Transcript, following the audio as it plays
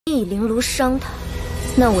以灵炉伤他，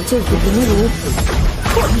那我就以灵炉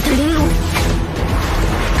破你的灵炉。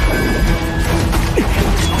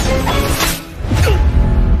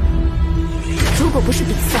如果不是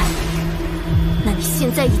比赛，那你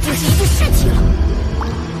现在已经是一具尸体了。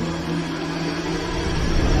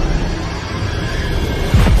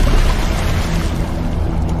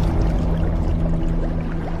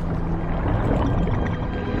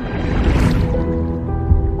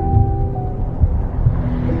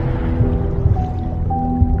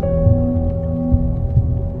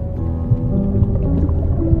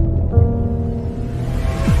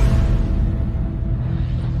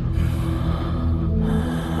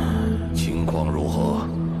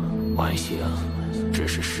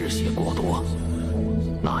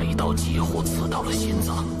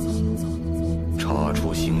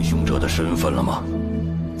 身份了吗？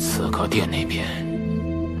刺客殿那边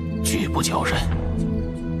拒不叫人。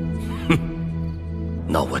哼，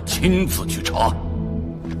那我亲自去查。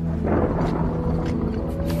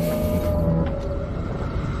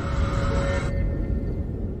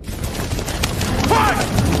快，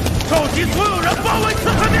召集所有人包围刺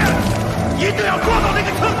客殿，一定要抓到那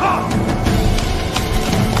个刺客！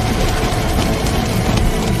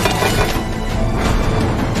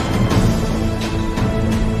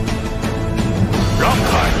 让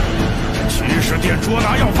开！骑士殿捉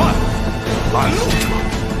拿要犯，拦路者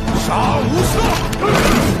杀无赦！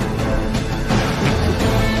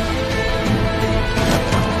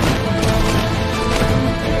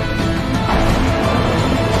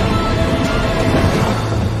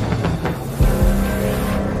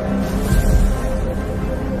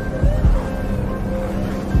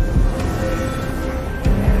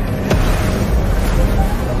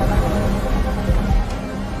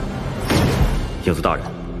影子大人，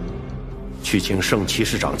去请圣骑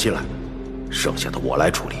士长进来，剩下的我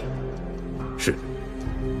来处理。是。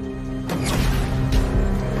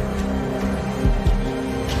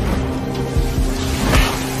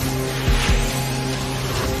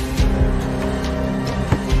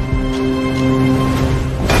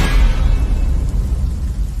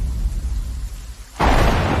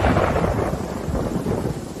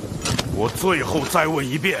我最后再问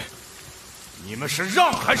一遍，你们是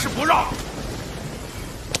让还是不让？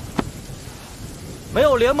 没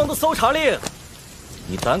有联盟的搜查令，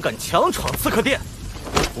你胆敢强闯刺客殿？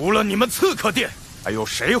除了你们刺客殿，还有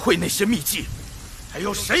谁会那些秘技？还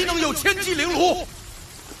有谁能有千机灵炉？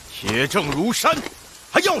铁证如山，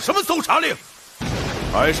还要什么搜查令？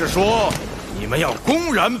还是说你们要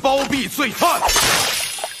公然包庇罪犯？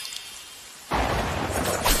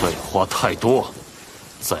废话太多，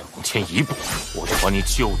再往前一步，我就把你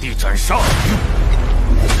就地斩杀！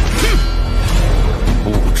哼，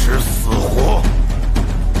不知死活！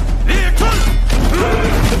 列阵！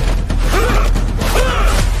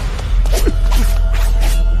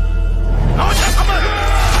拿下他们！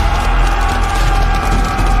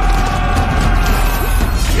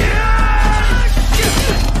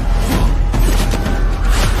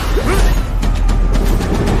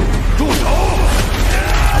住手！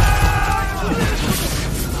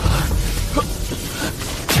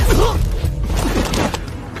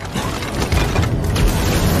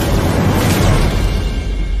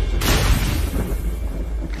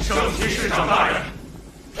市长大人，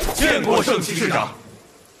见过圣骑士长。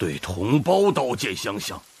对同胞刀剑相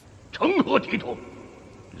向，成何体统？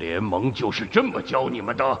联盟就是这么教你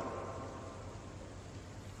们的？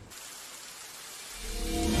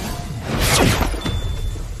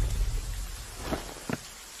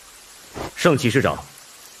圣骑士长，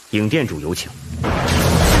影殿主有请。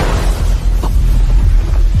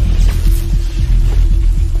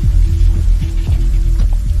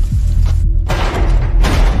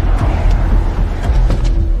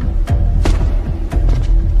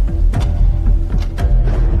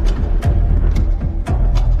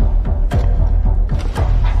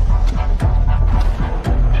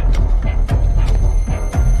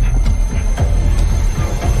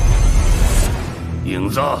 影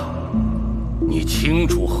子，你清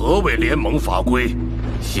楚何为联盟法规？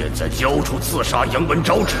现在交出刺杀杨文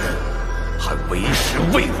昭之人，还为时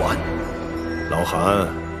未晚。老韩，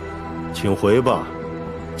请回吧。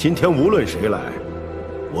今天无论谁来，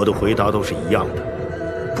我的回答都是一样的，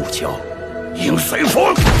不交。应随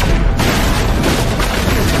风。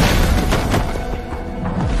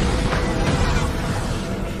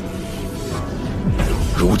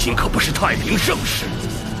如今可不是太平盛世，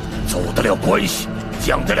走得了关系。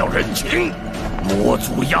 讲得了人情，魔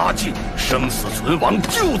族压境，生死存亡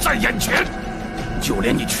就在眼前。就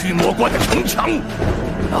连你驱魔关的城墙，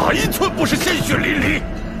哪一寸不是鲜血淋漓？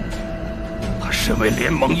他身为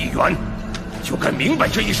联盟一员，就该明白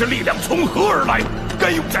这一身力量从何而来，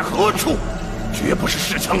该用在何处，绝不是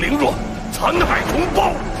恃强凌弱、残害同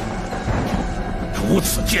胞。如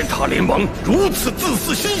此践踏联盟，如此自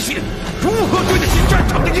私心性，如何对得起战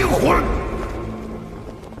场的英魂？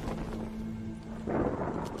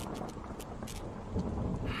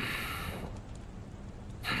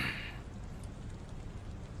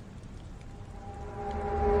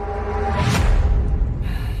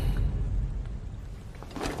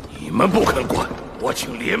你们不肯管，我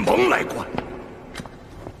请联盟来管。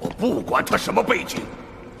我不管他什么背景，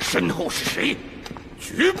身后是谁，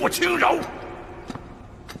绝不轻饶。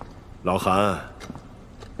老韩，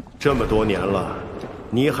这么多年了，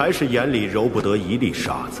你还是眼里揉不得一粒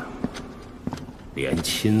沙子，连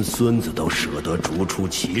亲孙子都舍得逐出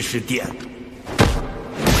骑士殿。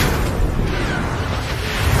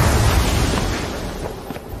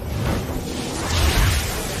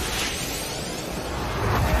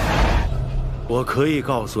我可以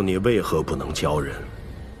告诉你为何不能教人，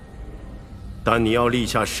但你要立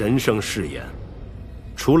下神圣誓言，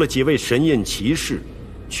除了几位神印骑士，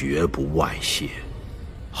绝不外泄。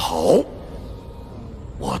好，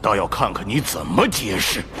我倒要看看你怎么解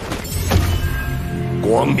释。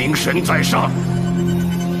光明神在上，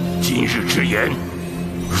今日之言，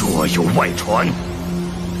若有外传，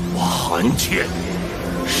我韩切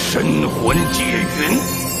神魂皆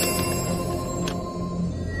陨。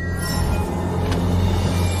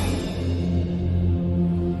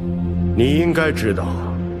你应该知道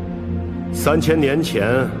，3000年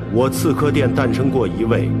前，我刺客殿诞生过一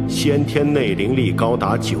位先天内灵力高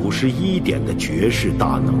达91点的绝世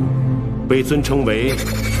大能，被尊称为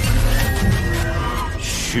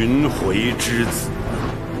巡回之子。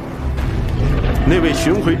那位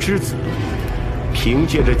巡回之子，凭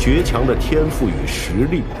借着绝强的天赋与实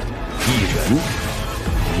力，一人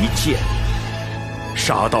一剑，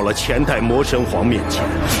杀到了前代魔神皇面前。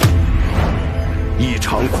一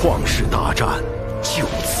场旷世大战就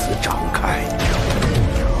此展开。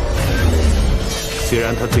虽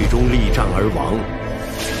然他最终力战而亡，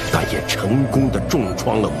但也成功地重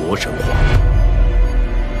创了魔神皇。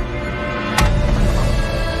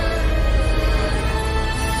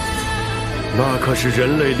那可是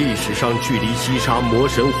人类历史上距离击杀魔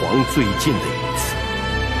神皇最近的一次。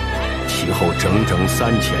其后整整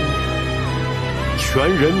3000年，全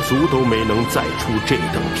人族都没能再出这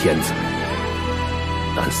等天才。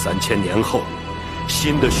但3000年后，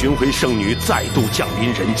新的巡回圣女再度降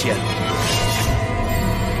临人间。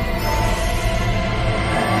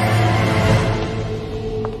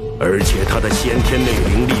而且她的先天内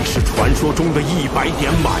灵力是传说中的100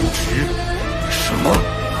点满值。什么？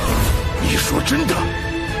你说真的？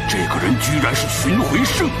这个人居然是巡回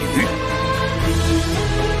圣女？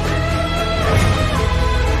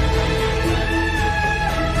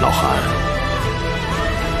老韩，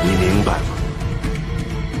你明白吗？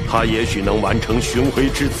他也许能完成巡回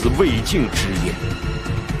之子未竟之业，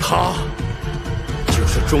他就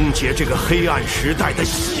是终结这个黑暗时代的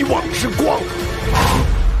希望之光。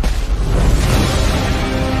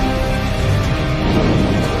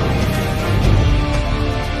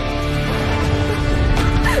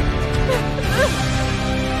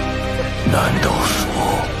难道说，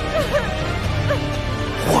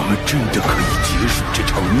我们真的可以结束这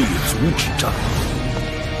场灭族之战？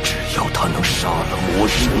只要他能杀了魔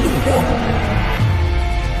神皇。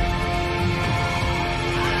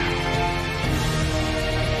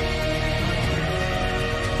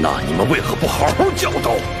那你们为何不好好教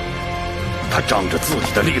导？他仗着自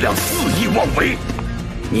己的力量肆意妄为，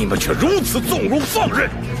你们却如此纵容放任，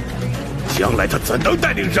将来他怎能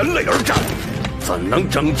带领人类而战？怎能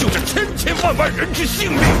拯救这千千万万人之性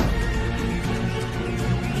命？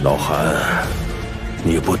老韩，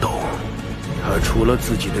你不懂。他除了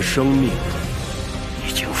自己的生命，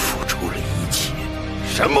已经付出了一切。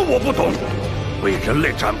什么我不懂？为人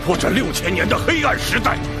类斩破这6000年的黑暗时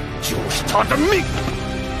代，就是他的命。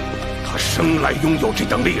他生来拥有这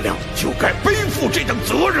等力量，就该背负这等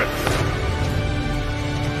责任。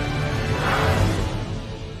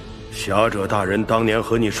侠者大人当年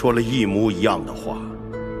和你说了一模一样的话，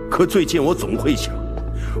可最近我总会想，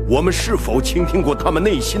我们是否倾听过他们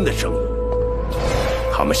内心的声音？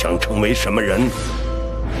他们想成为什么人，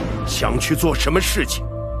想去做什么事情，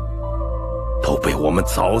都被我们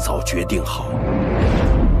早早决定好。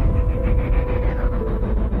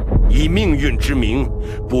以命运之名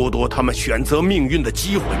剥夺他们选择命运的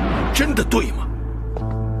机会，真的对吗？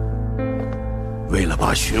为了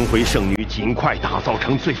把巡回圣女尽快打造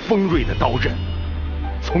成最锋锐的刀刃，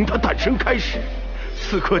从她诞生开始，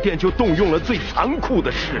刺客殿就动用了最残酷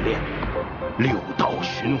的试炼——6道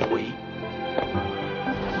巡回。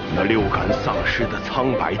那六感丧失的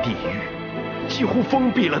苍白地狱，几乎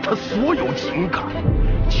封闭了他所有情感，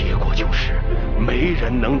结果就是没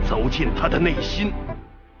人能走进他的内心。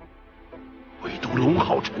唯独龙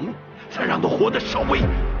皓晨，才让他活得稍微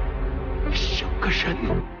像个人。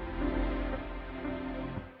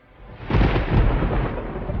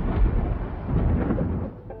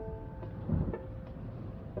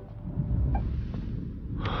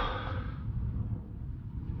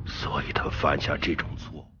所以他犯下这种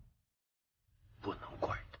错，不能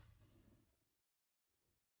怪他，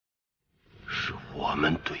是我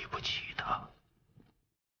们对不起他。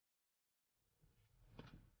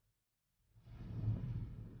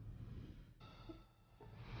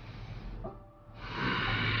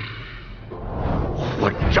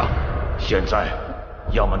混账！现在，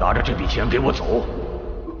要么拿着这笔钱给我走，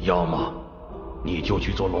要么你就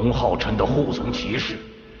去做龙皓晨的护从骑士。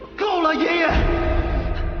够了，爷爷！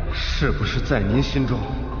是不是在您心中，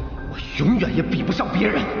我永远也比不上别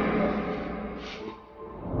人？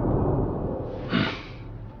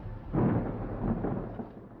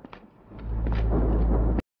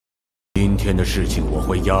今天的事情我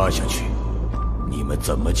会压下去，你们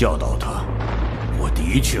怎么教导他，我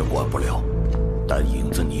的确管不了。但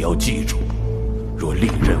影子，你要记住，若利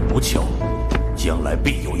刃无鞘，将来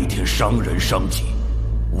必有一天伤人伤己，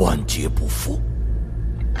万劫不复。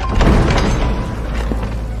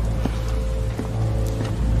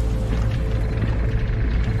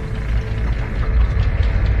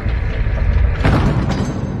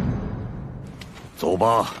走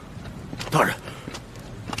吧，大人。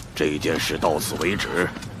这件事到此为止，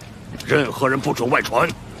任何人不准外传，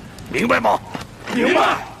明白吗？明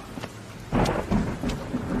白。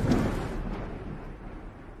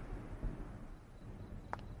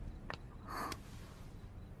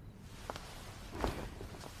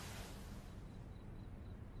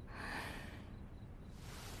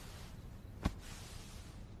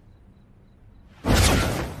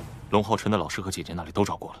龙皓晨的老师和姐姐那里都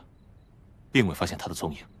找过了，并未发现他的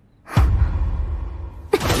踪影。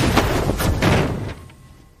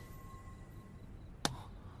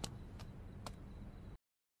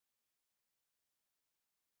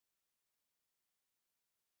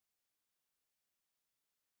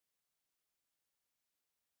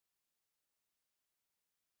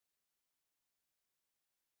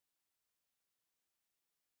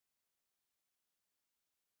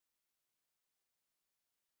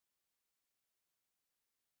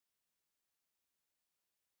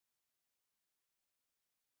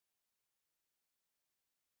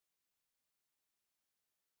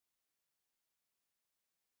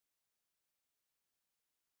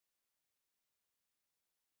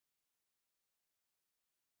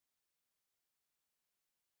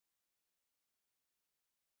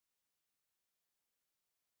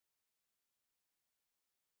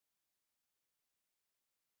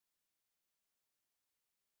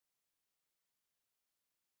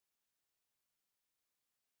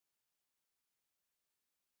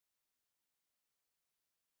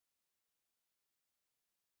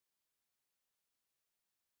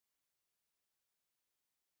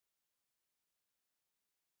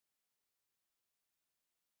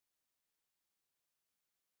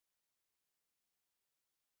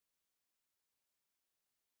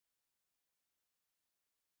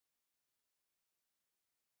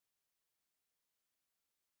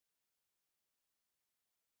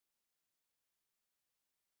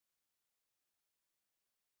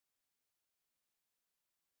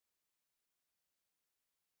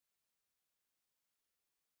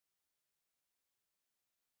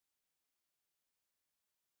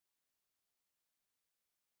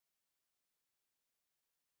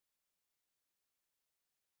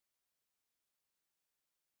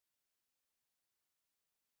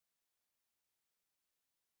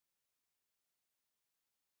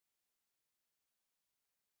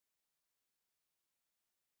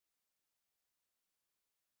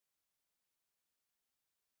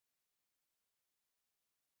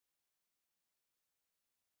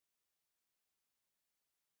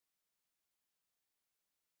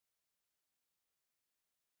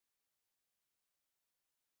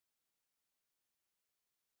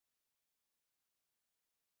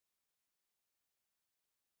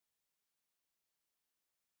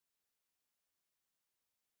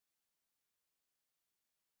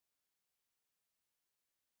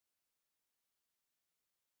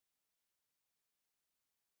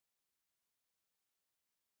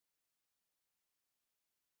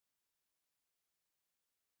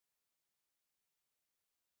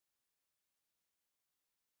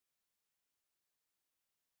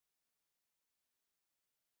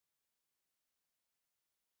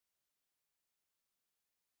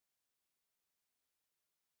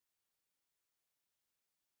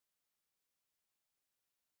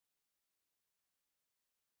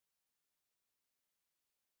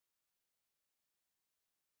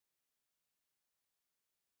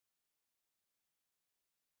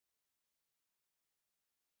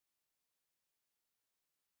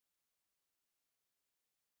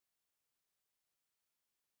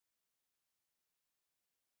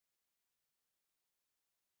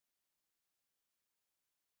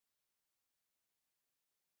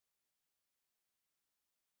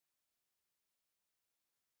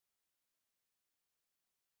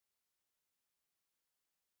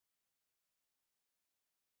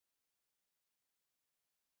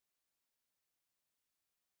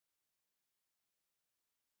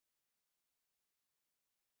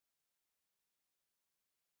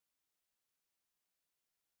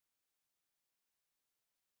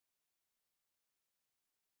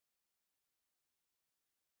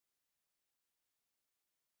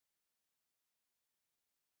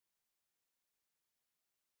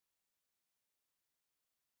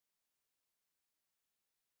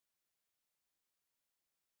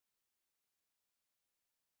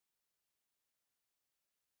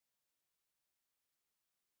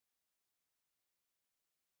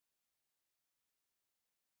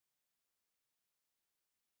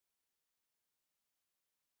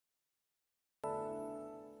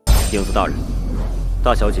英子大人，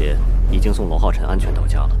大小姐已经送龙浩辰安全到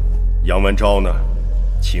家了。杨文昭呢？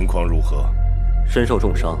情况如何？身受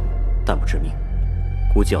重伤，但不致命，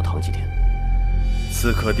估计要躺几天。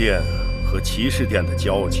刺客殿和骑士殿的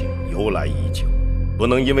交情由来已久，不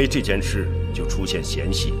能因为这件事就出现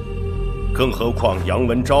嫌隙。更何况杨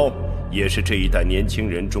文昭也是这一代年轻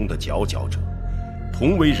人中的佼佼者，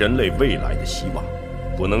同为人类未来的希望，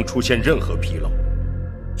不能出现任何纰漏。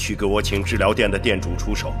去给我请治疗殿的殿主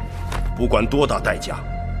出手，不管多大代价，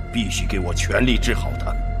必须给我全力治好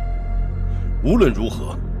他。无论如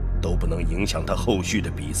何，都不能影响他后续的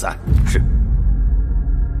比赛。是。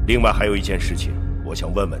另外还有一件事情，我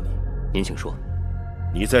想问问你。您请说。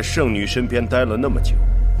你在圣女身边待了那么久，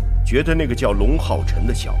觉得那个叫龙浩辰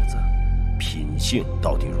的小子，品性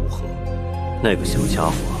到底如何？那个小家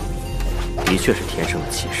伙，的确是天生的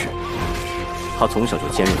骑士。他从小就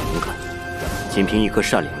坚韧勇敢，仅凭一颗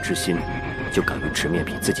善良之心，就敢于直面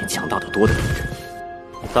比自己强大得多的敌人。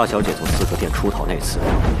大小姐从刺客殿出逃那次，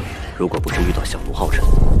如果不是遇到小龙浩辰，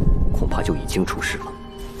恐怕就已经出事了。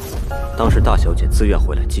当时大小姐自愿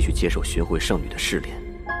回来继续接受寻回圣女的试炼，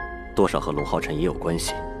多少和龙浩辰也有关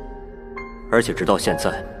系。而且直到现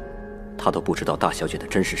在，她都不知道大小姐的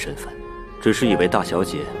真实身份，只是以为大小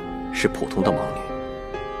姐是普通的盲女。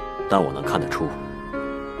但我能看得出，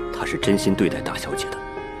她是真心对待大小姐的。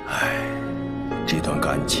唉，这段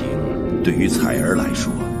感情对于彩儿来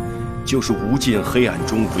说，就是无尽黑暗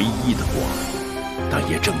中唯一的光。但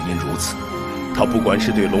也正因如此，她不管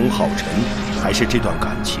是对龙浩辰，还是这段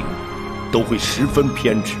感情，都会十分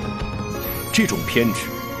偏执。这种偏执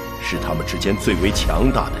是他们之间最为强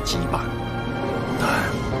大的羁绊，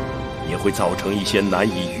但也会造成一些难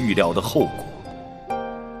以预料的后果。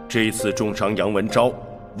这一次重伤杨文昭，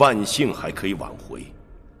万幸还可以挽回，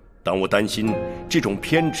但我担心这种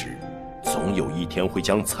偏执总有一天会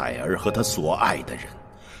将彩儿和她所爱的人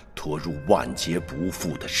拖入万劫不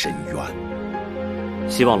复的深渊。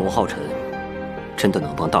希望龙浩辰真的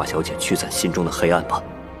能帮大小姐驱散心中的黑暗吧。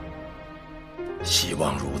希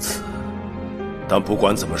望如此，但不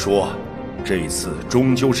管怎么说，这一次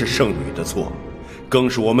终究是圣女的错，更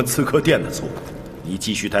是我们刺客殿的错。你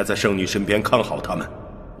继续待在圣女身边看好他们，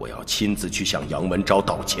我要亲自去向杨文昭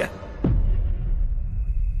道歉。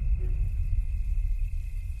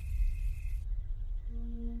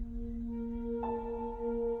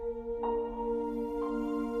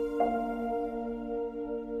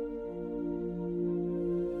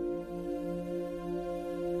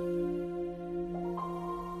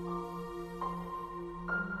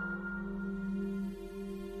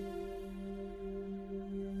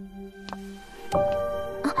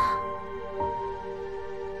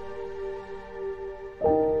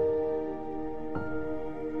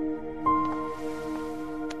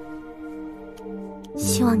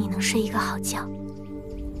希望你能睡一个好觉。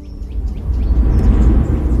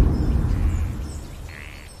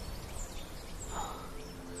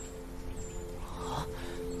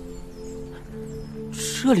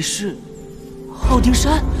这里是昊丁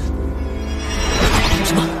山？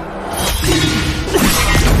什么？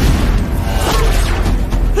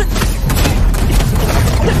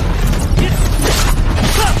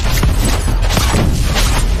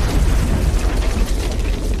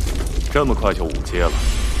这么快就5阶了，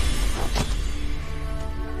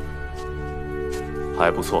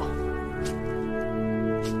还不错。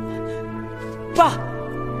爸，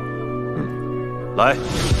来，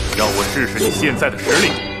让我试试你现在的实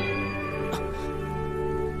力。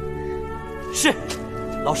是，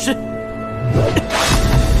老师。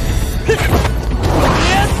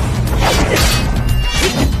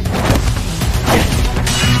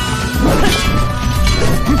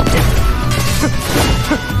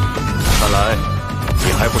看来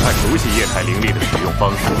你还不太熟悉液态灵力的使用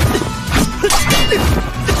方式。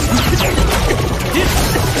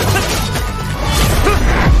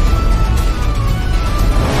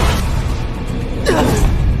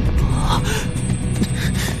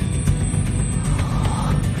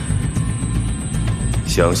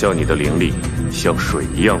想象你的灵力像水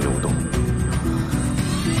一样流动，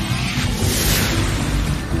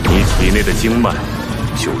你体内的经脉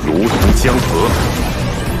就如同江河。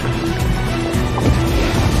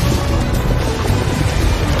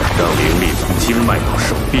让灵力从经脉到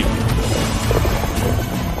手臂，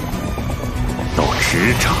到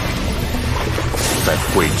指掌，再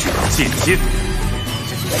汇聚到剑尖，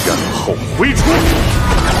然后挥出。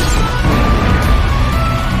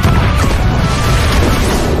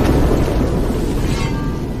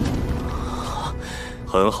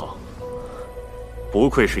很好，不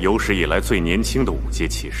愧是有史以来最年轻的5阶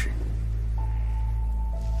骑士。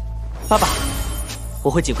爸爸，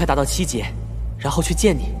我会尽快达到7阶。然后去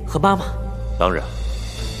见你和妈妈。当然，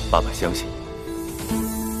爸爸相信。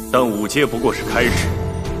但5阶不过是开始，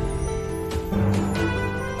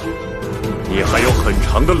你还有很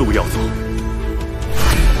长的路要走。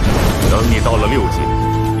等你到了6阶，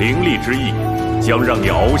灵力之翼将让你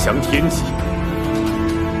翱翔天际；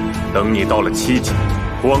等你到了7阶，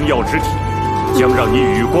光耀之体将让你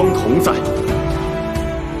与光同在；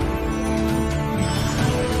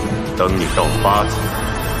等你到了8阶，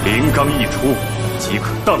灵罡一出即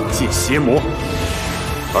可荡尽邪魔；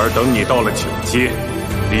而等你到了9阶，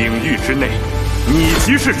领域之内，你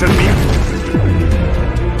即是神明。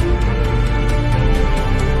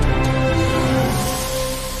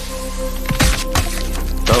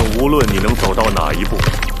但无论你能走到哪一步，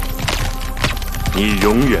你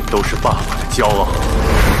永远都是爸爸的骄傲。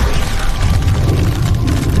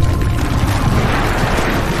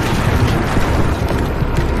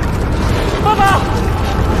爸爸！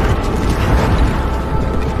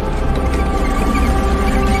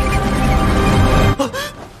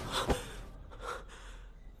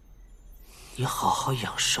你好好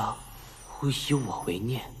养伤，勿以我为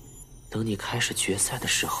念。等你开始决赛的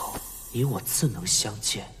时候，你我自能相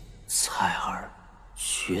见。采儿，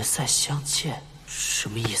决赛相见什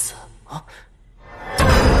么意思啊？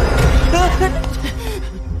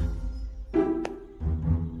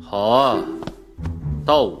好啊，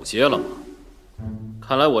到5阶了吗？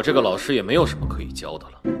看来我这个老师也没有什么可以教的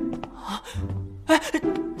了。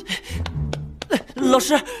老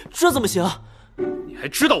师，这怎么行？你还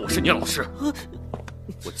知道我是你老师？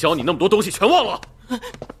我教你那么多东西全忘了？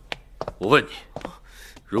我问你，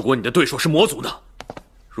如果你的对手是魔族呢？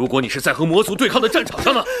如果你是在和魔族对抗的战场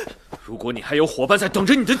上呢？如果你还有伙伴在等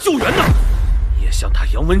着你的救援呢？你也像他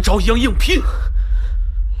杨文昭一样硬拼？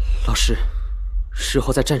老师，事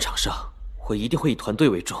后在战场上，我一定会以团队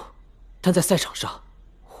为重，但在赛场上，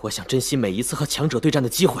我想珍惜每一次和强者对战的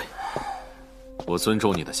机会。我尊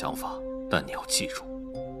重你的想法，但你要记住，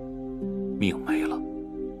命没了，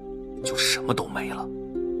就什么都没了。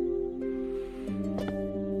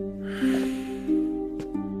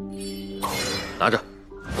拿着，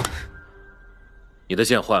你的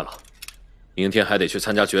剑坏了，明天还得去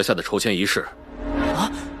参加决赛的抽签仪式。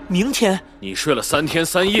啊，明天？你睡了3天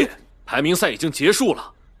3夜，排名赛已经结束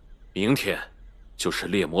了，明天就是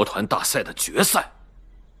猎魔团大赛的决赛。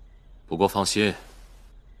不过放心，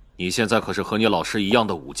你现在可是和你老师一样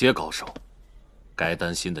的5阶高手，该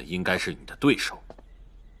担心的应该是你的对手。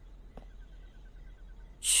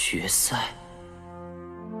决赛？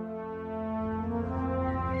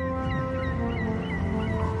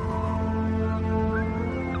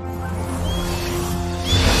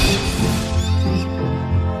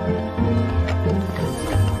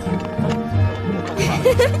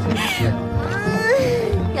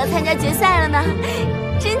要参加决赛了呢，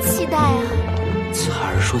真期待啊！采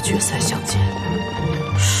儿说决赛相见，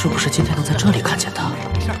是不是今天能在这里看见他？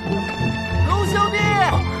龙兄弟，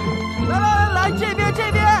来，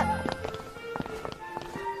这边！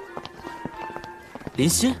林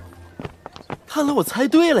欣，看来我猜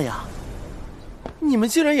对了呀！你们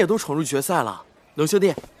竟然也都闯入决赛了，龙兄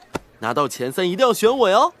弟，拿到前3一定要选我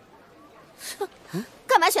哟！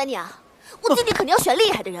干嘛选你啊？我弟弟肯定要选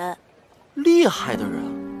厉害的人。厉害的人？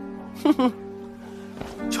哼哼，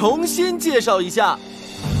重新介绍一下，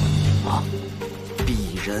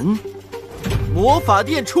鄙人，魔法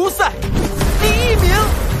殿初赛第1名，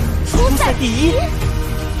初赛第1。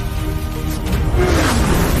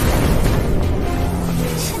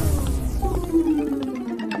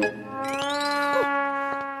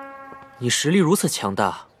你实力如此强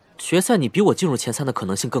大，决赛你比我进入前3的可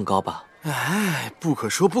能性更高吧？哎，不可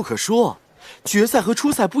说，决赛和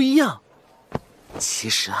初赛不一样。其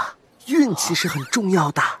实啊，运气是很重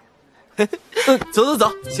要的。走，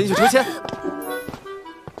先去抽签。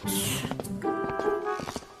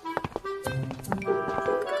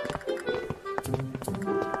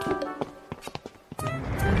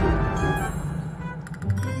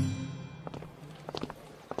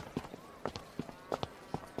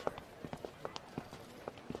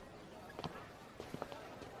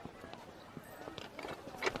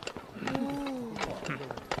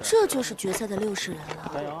这就是决赛的60人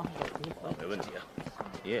了。加油！没问题啊，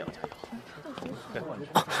你也要加油。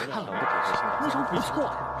看了我的比赛心态，非常不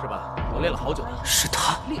错，是吧？我练了好久。是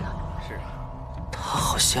他，厉害。是啊，他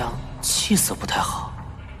好像气色不太好。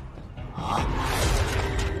啊？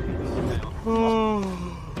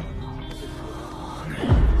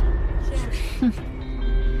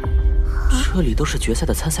这里都是决赛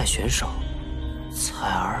的参赛选手，采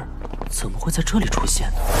儿怎么会在这里出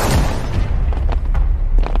现呢？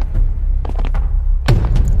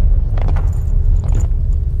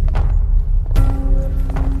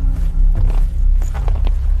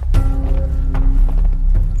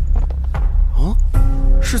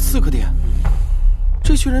是刺客殿。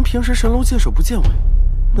这群人平时神龙见首不见尾，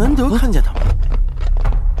难得看见他们。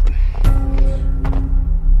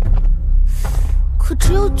可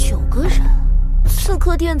只有9个人，刺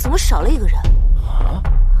客殿怎么少了一个人？啊？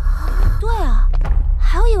对啊，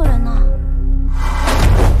还有一个人呢。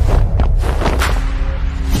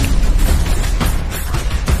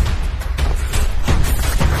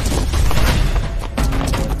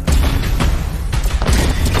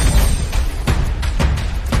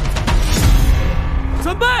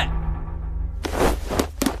准备！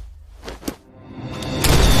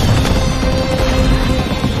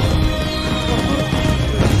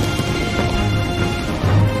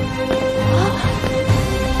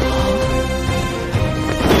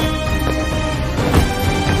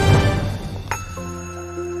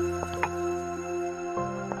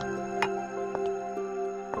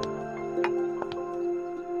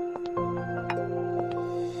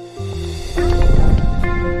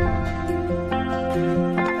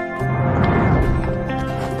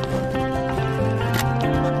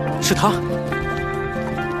是他，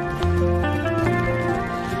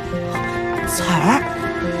彩儿。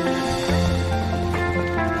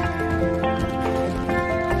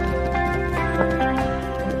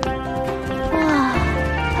哇，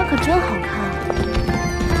她可真好看。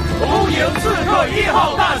恭迎刺客1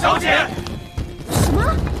号大小姐。什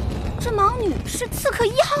么？这盲女是刺客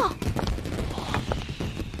1号？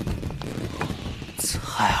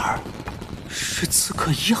彩儿是刺客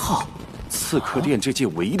1号。刺客殿这届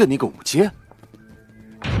唯一的那个舞阶，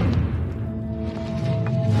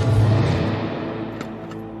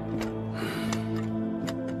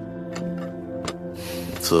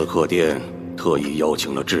刺客殿特意邀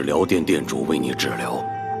请了治疗殿殿主为你治疗，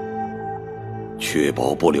确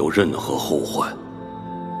保不留任何后患。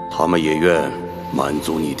他们也愿满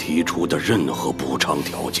足你提出的任何补偿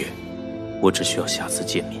条件。我只需要下次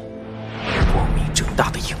见面，光明正大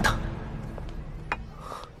的赢他。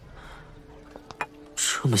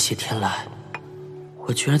这么些天来，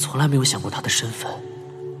我居然从来没有想过他的身份。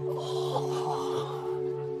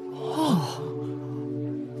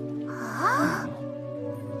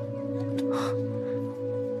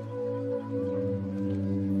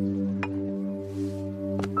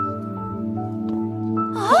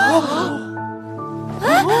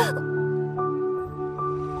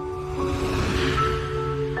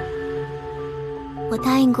我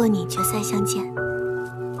答应过你决赛相见，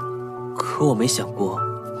可我没想过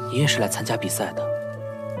你也是来参加比赛的，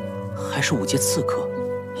还是5阶刺客，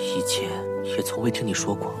以前也从未听你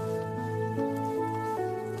说过。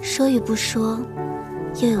说与不说，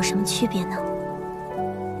又有什么区别呢？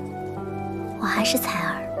我还是彩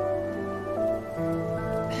儿。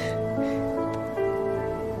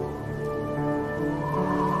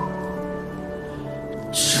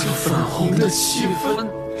这粉红的气氛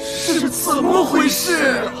是怎么回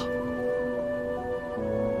事？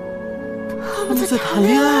他们在谈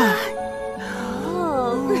恋爱。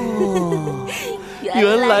哦，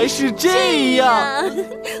原来是这样。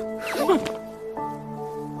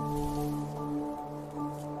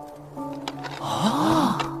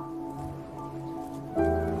啊！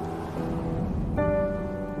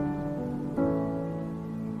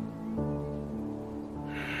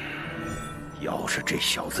要是这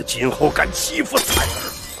小子今后敢欺负彩儿，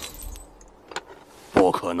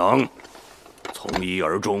不可能。从一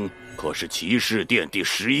而终可是骑士殿第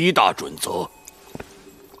11大准则。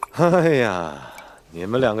哎呀，你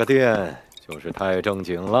们2个殿就是太正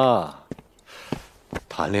经了。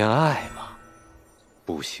谈恋爱嘛，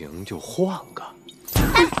不行就换个。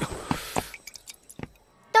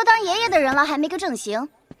都当爷爷的人了，还没个正形，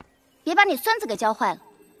别把你孙子给教坏了。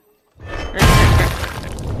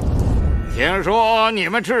听说你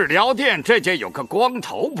们治疗殿这届有个光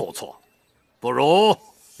头不错，不如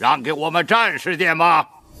让给我们战士殿吧。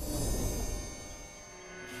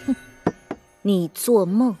哼，你做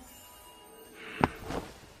梦！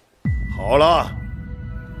好了，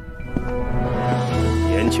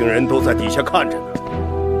年轻人都在底下看着呢，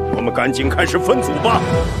我们赶紧开始分组吧。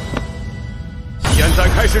现在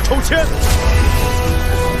开始抽签。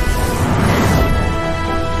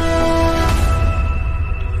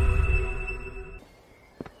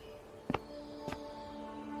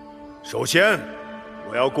首先，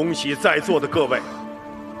我要恭喜在座的各位，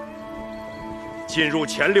进入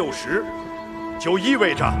前60，就意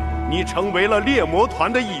味着你成为了猎魔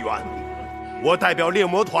团的一员。我代表猎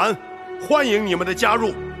魔团，欢迎你们的加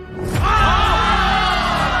入。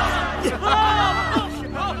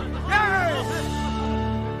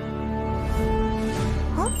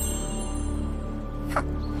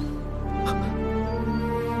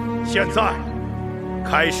现在，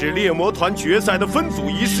开始猎魔团决赛的分组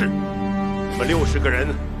仪式。我们60个人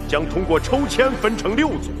将通过抽签分成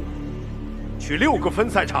6组，去6个分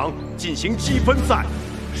赛场进行积分赛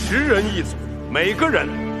，10人一组，每个人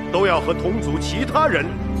都要和同组其他人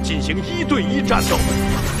进行1对1战斗，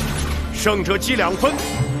胜者积2分，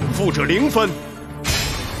负者0分。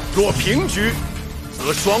若平局，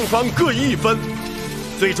则双方各1分。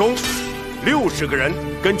最终，60个人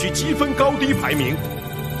根据积分高低排名，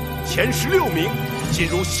前16名进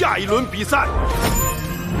入下一轮比赛。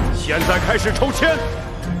现在开始抽签，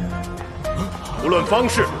无论方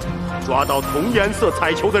式，抓到同颜色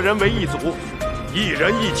彩球的人为一组，1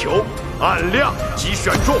人1球，按量即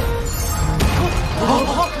选中。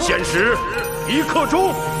限时1刻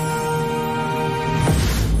钟。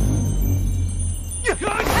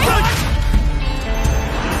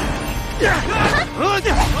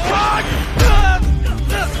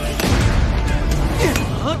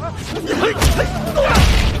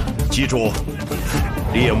记住，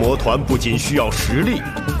猎魔团不仅需要实力，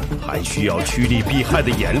还需要趋利避害的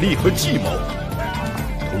眼力和计谋。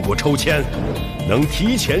通过抽签，能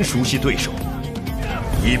提前熟悉对手，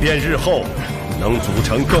以便日后能组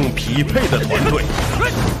成更匹配的团队。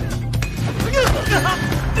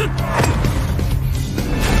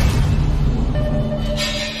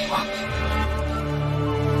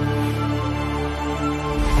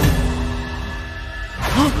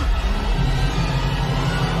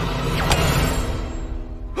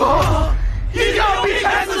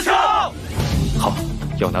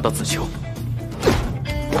要拿到紫球，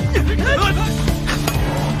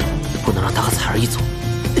不能让他和彩儿一组。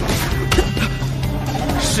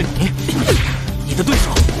是你，你的对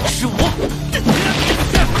手是我。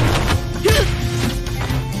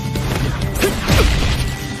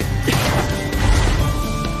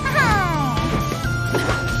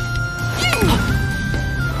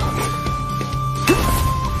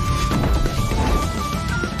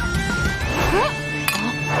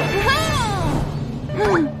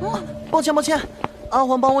抱歉，阿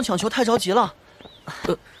黄帮我抢球太着急了。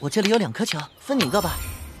我这里有2颗球，分你1个吧。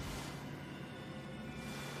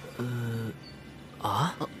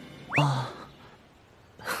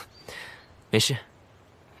没事。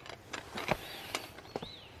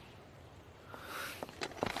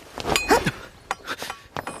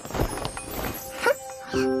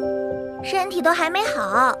身体都还没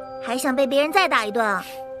好，还想被别人再打一顿啊？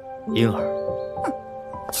婴儿。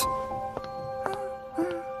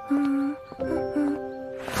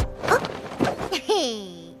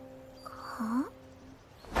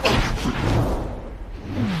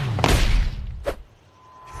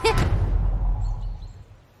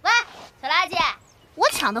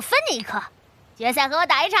抢的分你1颗，决赛和我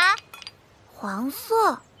打一场。黄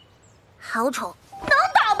色，好丑，能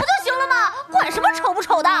打不就行了吗？管什么丑不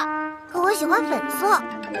丑的。可我喜欢粉色。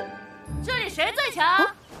这里谁最强？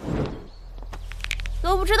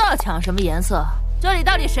都不知道抢什么颜色，这里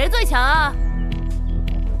到底谁最强啊？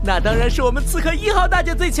那当然是我们刺客1号大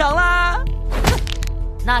姐最强啦！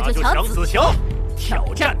那就抢紫球，挑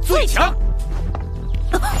战最强。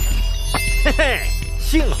嘿嘿，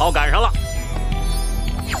幸好赶上了。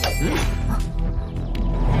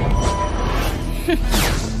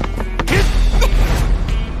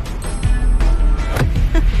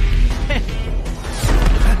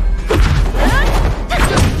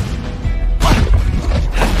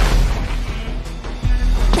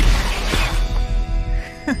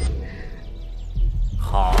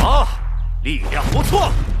好，力量不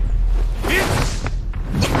错。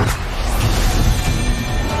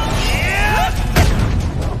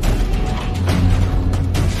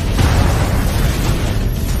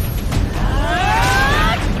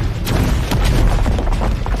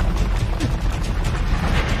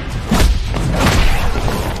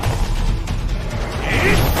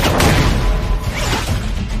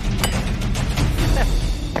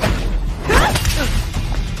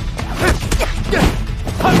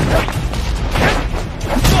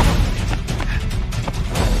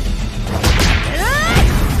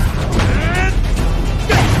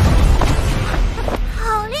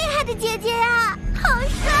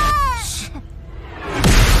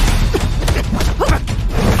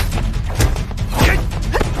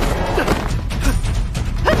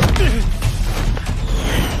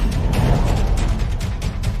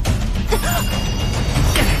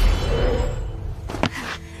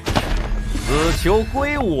球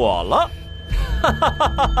归我了，哈哈哈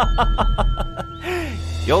哈哈哈！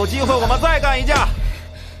有机会我们再干一架。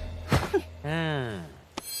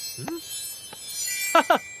哈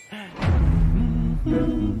哈。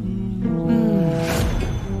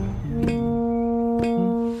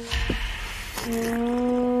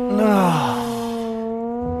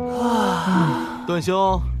段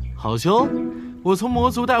兄，好兄，我从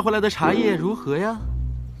魔族带回来的茶叶如何呀？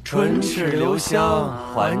唇齿留香，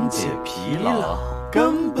缓解疲劳，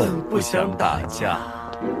根本不想打架。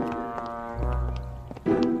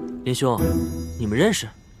连兄，你们认识？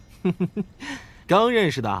刚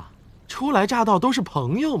认识的，初来乍到都是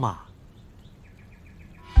朋友嘛。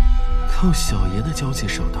靠小爷的交际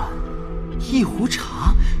手段，一壶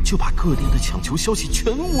茶就把各店的抢球消息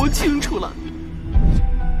全摸清楚了。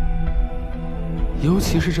尤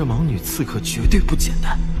其是这盲女刺客绝对不简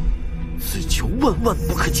单，此球万万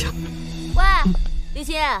不可抢。喂，林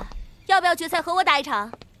欣，要不要决赛和我打一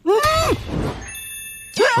场？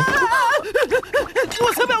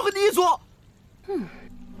我才不要和你一组。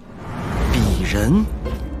鄙人，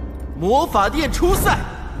魔法殿初赛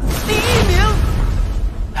第1名。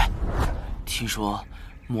听说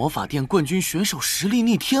魔法殿冠军选手实力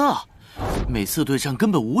逆天啊，每次对战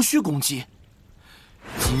根本无需攻击，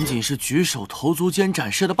仅仅是举手投足间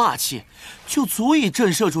展示的霸气，就足以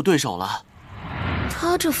震慑住对手了。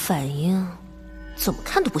他这反应，怎么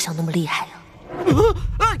看都不像那么厉害呀。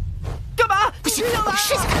干嘛？不行，我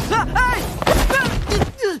试试看。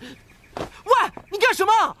喂，你干什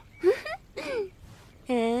么？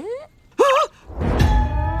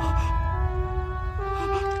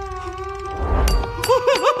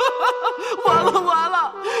完了完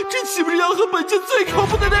了，这岂不是要和本届最恐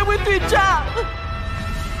怖的那位对战？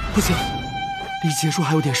不行，离结束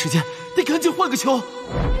还有点时间，得赶紧换个球。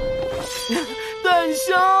段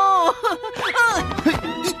兄，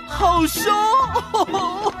好凶！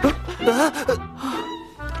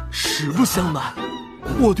实不相瞒，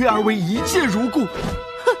我对二位一见如故，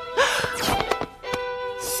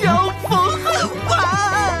相逢恨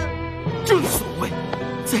晚。正所谓，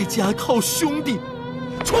在家靠兄弟，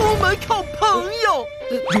出门靠朋友。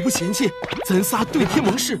如不嫌弃，咱仨对天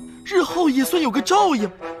盟誓，日后也算有个照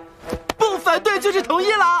应。不反对就是同意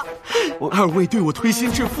了。二位对我推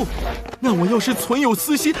心置腹，那我要是存有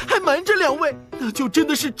私心，还瞒着两位，那就真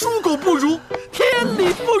的是猪狗不如，天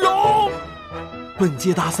理不容。本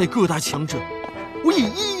届大赛各大强者，我已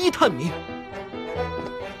一一探明。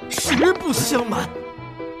实不相瞒，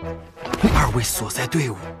二位所在队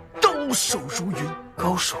伍高手如云，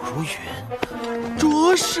高手如云，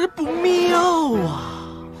着实不妙啊！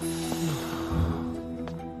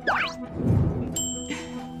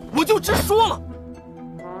我就直说了，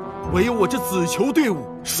唯有我这紫球队伍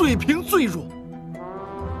水平最弱，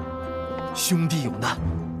兄弟有难，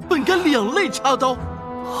本该两肋插刀，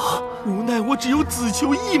无奈我只有紫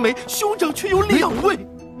球1枚，兄长却有2位，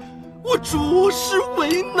我着实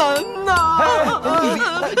为难呐！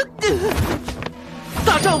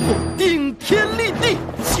大丈夫顶天立地，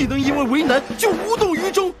岂能因为为难就无动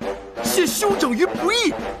于衷，陷兄长于不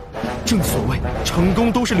义？正所谓，成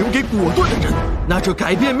功都是留给果断的人，那这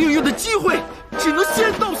改变命运的机会，只能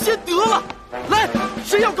先到先得了。来，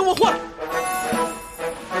谁要跟我换？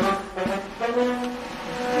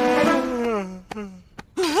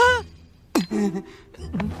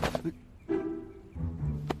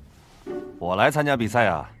我来参加比赛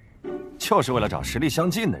啊，就是为了找实力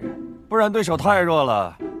相近的人，不然对手太弱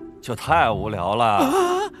了，就太无聊了。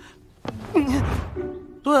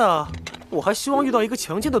对啊，我还希望遇到一个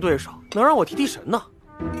强劲的对手，能让我提提神呢，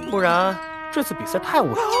不然这次比赛太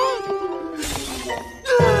无聊了。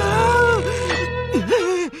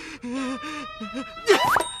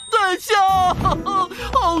段兄，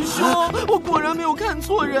好凶！我果然没有看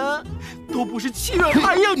错人，都不是欺软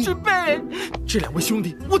怕硬之辈。这2位兄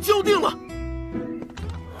弟，我交定了。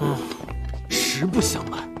实不相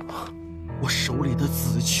瞒，我手里的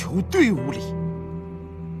紫球队伍里，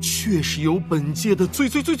确实有本届的最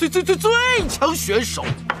强选手。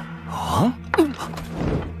啊？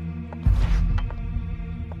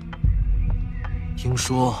听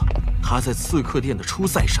说他在刺客殿的初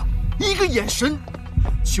赛上，一个眼神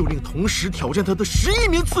就令同时挑战他的11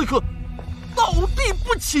名刺客倒地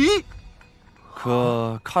不起。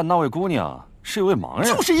可看那位姑娘是一位盲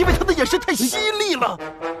人，就是因为他的眼神太犀利了，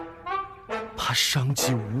怕伤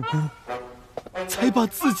及无辜，才把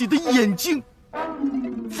自己的眼睛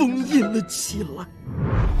封印了起来。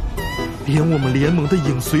连我们联盟的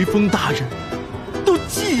影随风大人都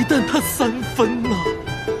忌惮他3分呢。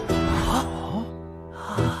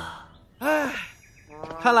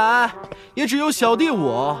看来也只有小弟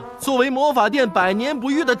我作为魔法殿百年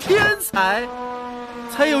不遇的天才，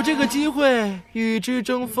才有这个机会与之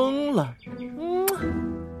争锋了。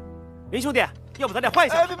林兄弟，要不咱俩换一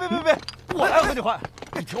下？别，我来和你换。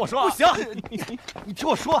你听我说，不行，你听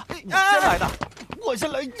我说，你先来的，我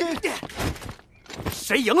先来。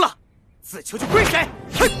谁赢了，紫球就归谁。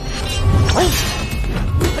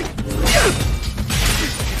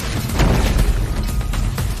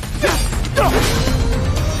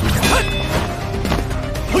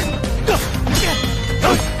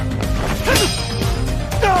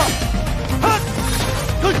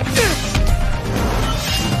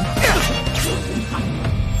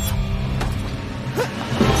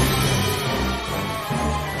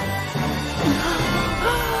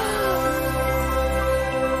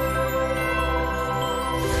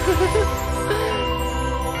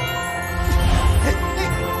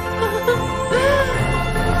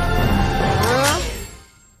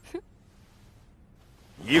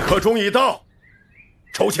1刻钟已到，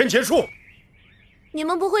抽签结束。你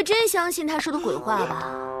们不会真相信他说的鬼话吧？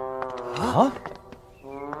啊！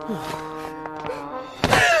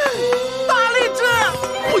大力之，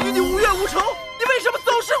我与你无冤无仇，你为什么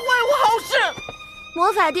总是坏我好事？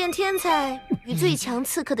魔法殿天才与最强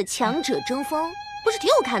刺客的强者争锋，不是挺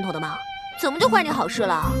有看头的吗？怎么就坏你好事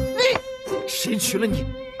了？谁娶了你，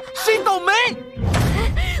谁倒霉！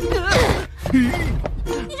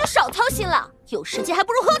你就少操心了，有时间还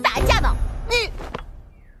不如和我打一架呢。你。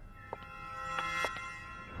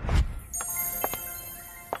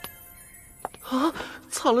啊！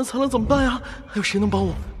惨了惨了，怎么办呀？还有谁能帮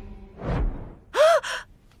我？啊！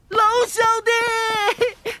龙兄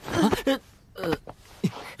弟！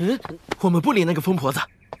我们不理那个疯婆子。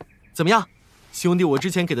怎么样，兄弟？我之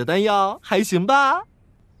前给的丹药还行吧？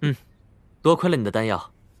嗯，多亏了你的丹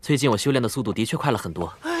药，最近我修炼的速度的确快了很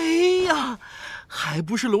多。哎呀，还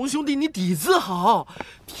不是龙兄弟你底子好，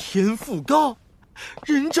天赋高，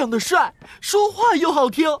人长得帅，说话又好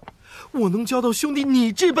听。我能交到兄弟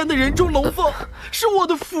你这般的人中龙凤，是我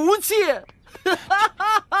的福气。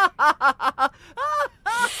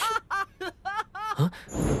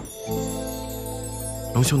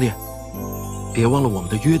龙兄弟，别忘了我们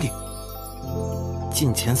的约定，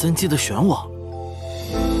进前3记得选我。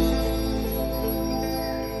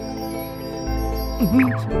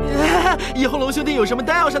以后龙兄弟有什么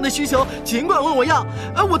丹药上的需求，尽管问我要。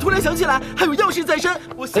我突然想起来，还有要事在身，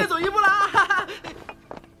我先走一步啦。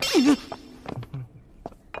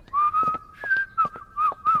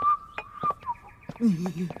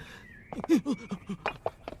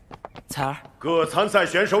彩儿，各参赛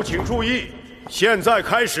选手请注意，现在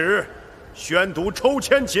开始宣读抽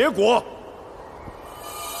签结果。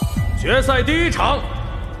决赛第1场，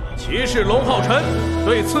骑士龙皓晨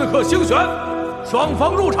对刺客星璇，双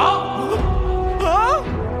方入场。啊！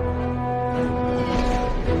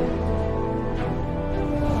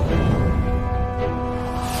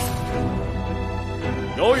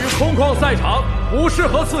由于空旷赛场不适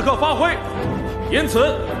合刺客发挥，因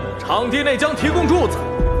此场地内将提供柱子，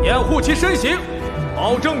掩护其身形，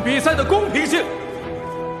保证比赛的公平性。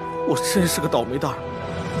我真是个倒霉蛋儿，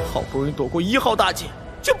好不容易躲过1号大姐，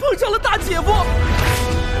却碰上了大姐夫。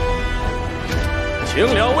请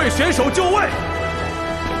2位选手就位。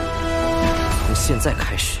从现在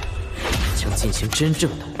开始，将进行真正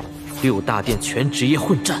的6大殿全职业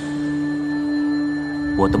混战。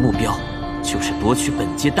我的目标就是夺取本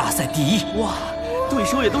届大赛第1。哇，对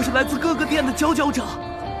手也都是来自各个殿的佼佼者。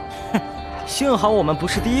幸好我们不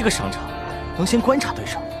是第1个上场，能先观察对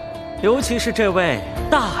手，尤其是这位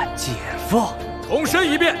大姐夫。重申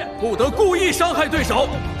一遍，不得故意伤害对手，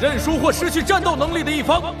认输或失去战斗能力的一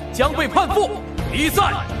方将被判负。比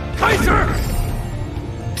赛开始。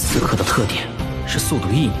刺客的特点是速度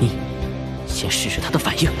与隐匿，先试试他的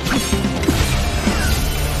反应。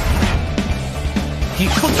一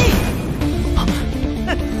扣一，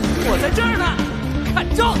我在这儿呢，看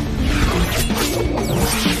招！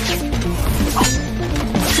哇，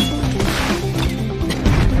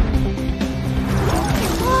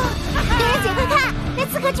别人姐快看，那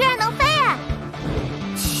刺客居然能飞啊！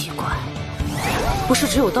奇怪，不是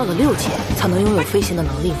只有到了6级才能拥有飞行的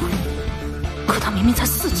能力吗？可他明明才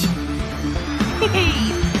4级。嘿嘿，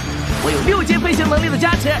我有6阶飞行能力的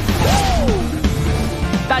加持。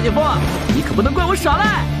大姐夫，你可不能怪我耍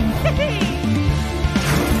赖。嘿嘿。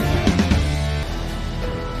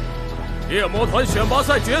猎魔团选拔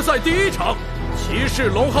赛决赛第1场，骑士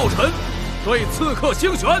龙皓晨对刺客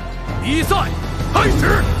星璇，比赛开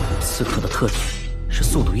始。刺客的特点是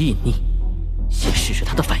速度与隐匿，先试试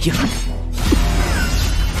他的反应。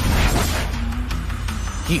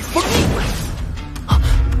一风一鬼。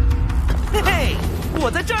嘿嘿，我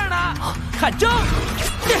在这儿呢，看招！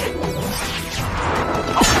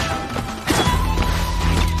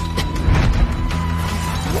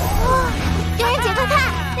哇，别人姐快看，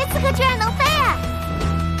那刺客居然能飞啊！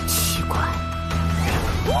奇怪，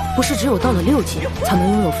不是只有到了6级才能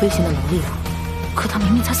拥有飞行的能力吗？可他明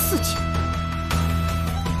明才4级。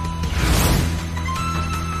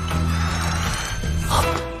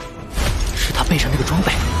是他背上那个装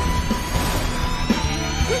备。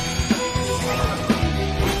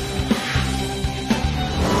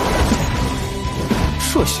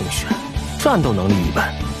这星璇战斗能力一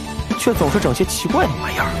般，却总是整些奇怪的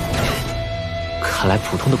玩意儿。看来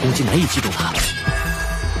普通的攻击难以击中他。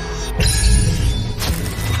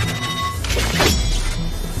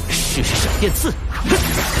试试闪电刺。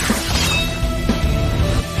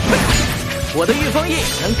我的御风翼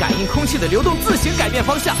能感应空气的流动，自行改变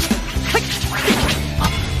方向。嘿，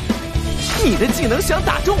你的技能想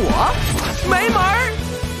打中我？没门儿！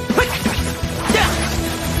嘿，呀！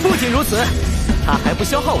不仅如此，他还不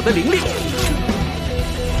消耗我的灵力，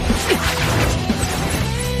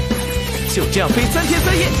就这样飞3天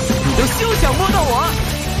3夜，你都休想摸到我！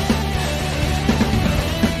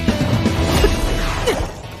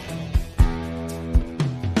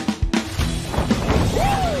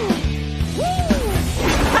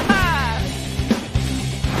哈哈，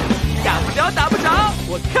打不着，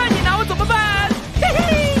我看你拿我怎么办！嘿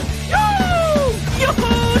嘿，哟吼，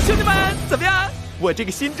兄弟们，怎么样？我这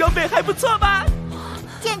个新装备还不错吧？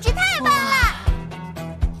简直太棒了！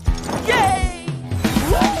耶！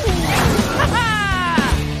哈哈！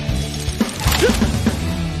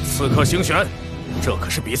刺客星璇，这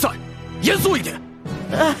可是比赛，严肃一点。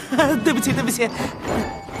对不起。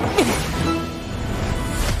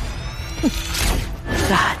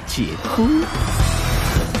大姐夫，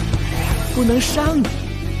不能伤你，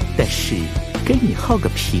但是跟你耗个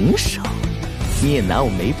平手，你也拿我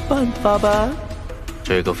没办法吧？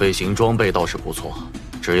这个飞行装备倒是不错，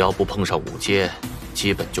只要不碰上5阶，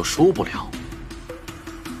基本就输不了。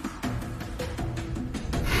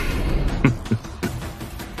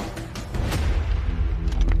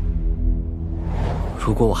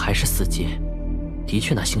如果我还是4阶，的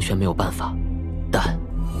确拿星璇没有办法，但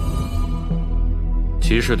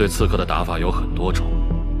骑士对刺客的打法有很多种，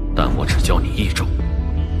但我只教你一种。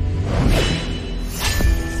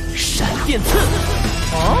闪电刺！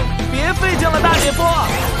哦，别费劲了，大姐夫，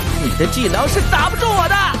你的技能是打不住我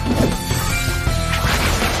的。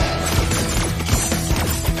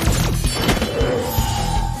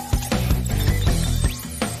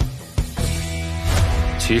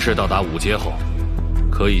骑士到达5阶后，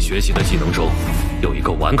可以学习的技能中有一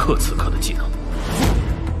个完克刺客的技能，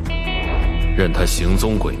任他行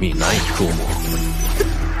踪诡秘，难以捉摸，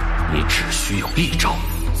你只需有一招：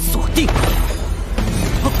锁定。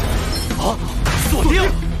锁定！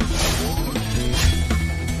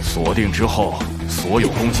锁定之后，所有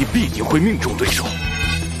攻击必定会命中对手。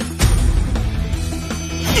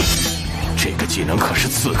这个技能可是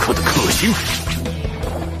刺客的克星，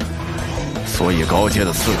所以高阶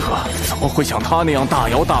的刺客怎么会像他那样大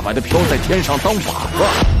摇大摆地飘在天上当靶子？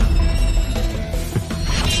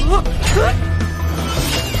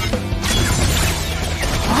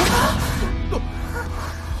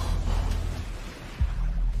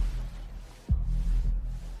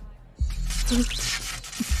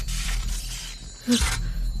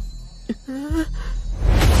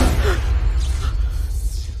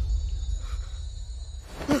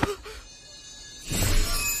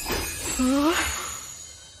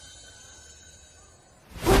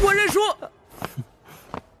我认输。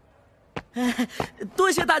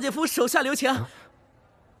多谢大姐夫手下留情。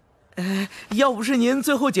要不是您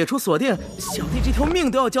最后解除锁定，小弟这条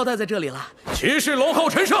命都要交代在这里了。骑士龙皓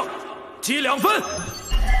晨胜，积2分。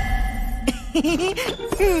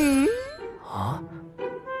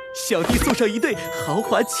小弟送上一对豪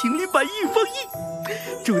华情侣版1风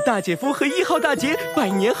1，祝大姐夫和1号大姐百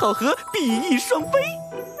年好合，比翼双飞。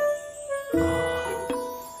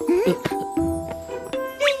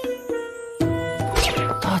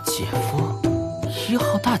大姐夫，1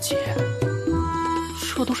号大姐，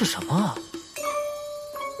这都是什么啊？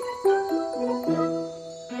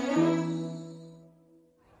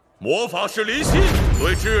魔法师林欣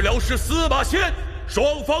对治疗师司马仙，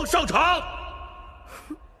双方上场。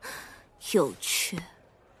有趣，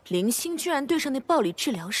林欣居然对上那暴力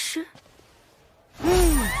治疗师。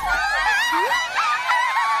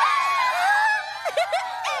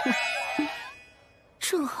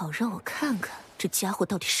正好让我看看这家伙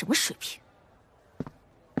到底什么水平。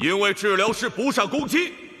因为治疗师不善攻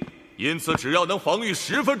击，因此只要能防御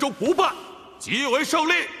10分钟不败，即为胜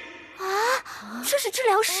利。啊，这是治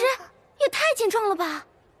疗师，也太健壮了吧！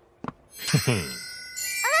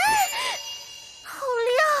好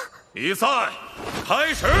亮！比赛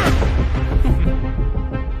开始。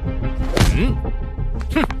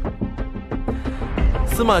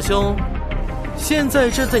司马兄，现在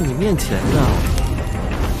站在你面前的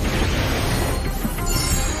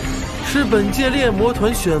是本届猎魔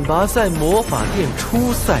团选拔赛魔法殿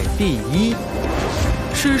初赛第1，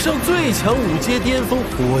史上最强5阶巅峰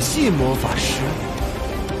火系魔法师，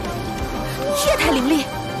液态灵力，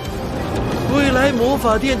未来魔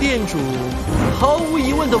法殿殿主，毫无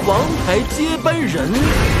疑问的王牌接班人。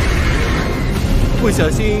不小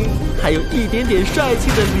心还有一点点帅气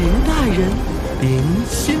的林大人，林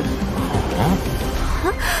欣。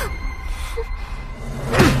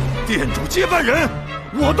殿主接班人，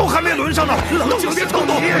我都还没轮上呢！冷静别冲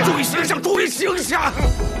动，注意形象，注意形象。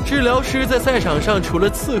治疗师在赛场上除了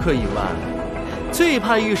刺客以外，最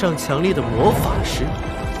怕遇上强烈的魔法师。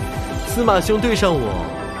司马兄对上我，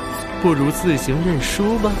不如自行认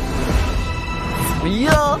输吧。怎么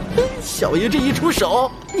样，小爷这一出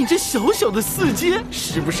手，你这小小的四阶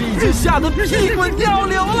是不是已经吓得屁滚尿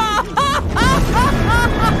流了？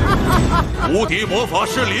无敌魔法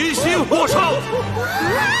师林心获胜。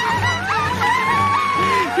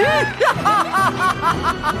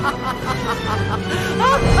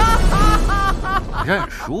认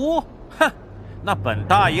输？哼，那本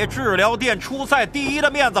大爷治疗店初赛第一的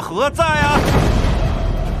面子何在啊？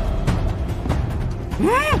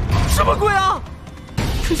什么鬼啊！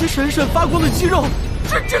这些闪闪发光的肌肉，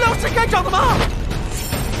是治疗师该长的吗？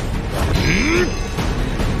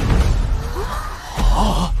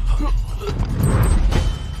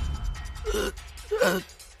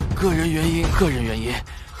个人原因，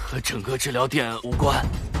和整个治疗店无关。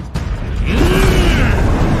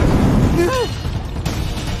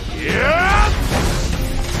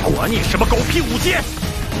管你什么狗屁五阶，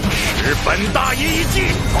使本大爷一记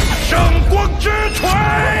圣光之锤！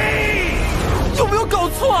有没有搞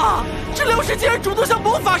错啊？治疗师竟然主动向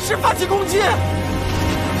魔法师发起攻击！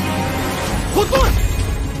混沌！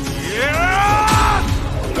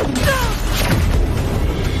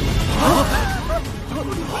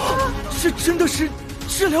这真的是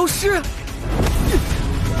治疗师？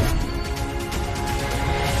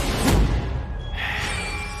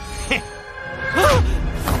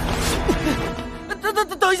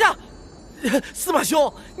等一下，司马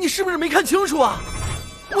兄，你是不是没看清楚啊？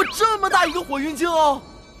我这么大一个火云晶哦，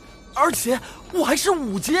而且我还是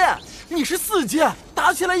5阶，你是4阶，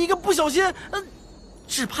打起来一个不小心，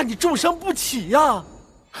只怕你重伤不起呀！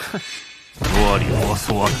哼，啰里啰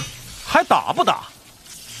嗦的，还打不打？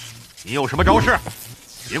你有什么招式？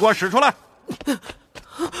你给我使出来！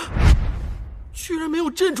居然没有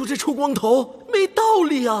镇住这臭光头，没道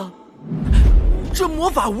理啊！这魔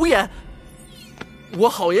法无眼，我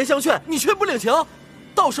好言相劝，你却不领情，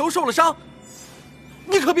到时候受了伤，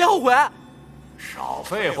你可别后悔。少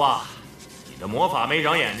废话，你的魔法没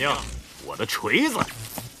长眼睛，我的锤子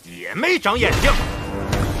也没长眼睛。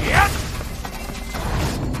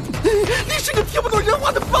你是个听不懂人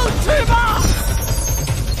话的棒槌吧？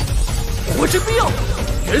火之冰，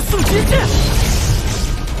元素结界，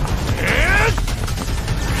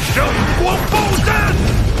圣光暴阵！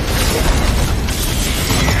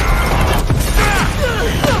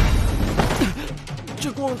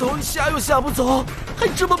这光头吓又吓不走，还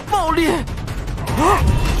这么暴力！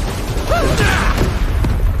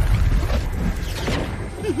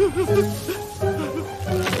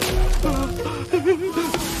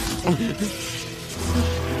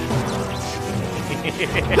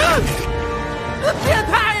变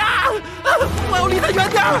态呀！我要离他远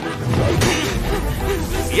点儿！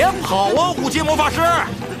别跑啊，5阶魔法师！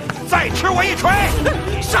再吃我一锤！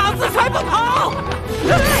傻子才不跑！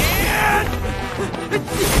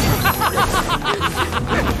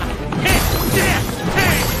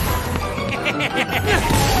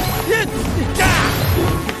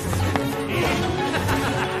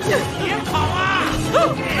别跑啊！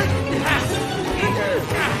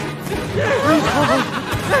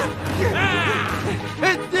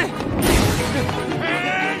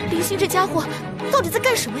林星这家伙到底在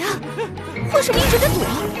干什么呀？为什么一直在躲？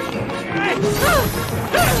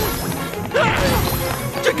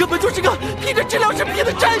这根本就是个披着治疗师皮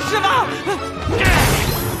的战士嘛！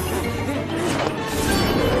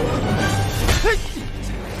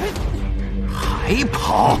还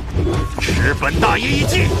跑？吃本大爷一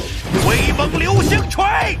记威猛流星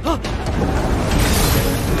锤！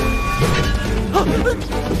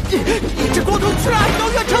你这光头居然还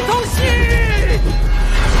有远程偷袭！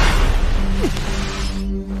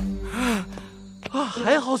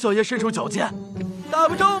还好小爷身手矫健，打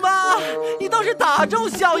不中吧？你倒是打中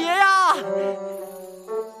小爷呀！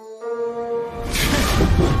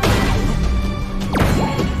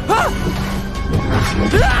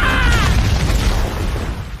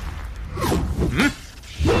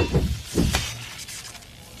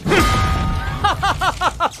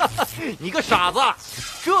你个傻子，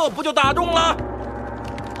这不就打中了？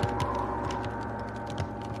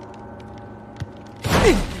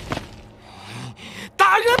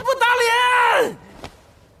打人不打脸！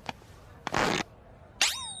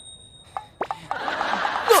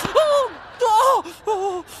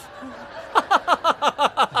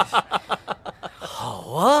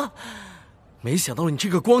好啊，没想到你这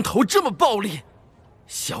个光头这么暴力，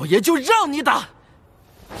小爷就让你打！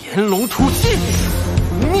炎龙吐息，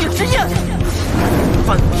忤逆之焰，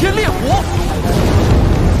梵天烈火，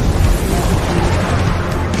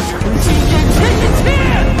燃尽眼前一切！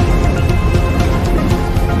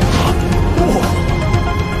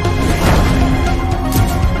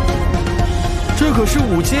这可可是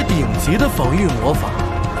5阶顶级的防御魔法。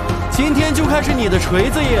今天就看是你的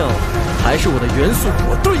锤子硬，还是我的元素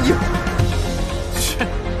火盾硬。切，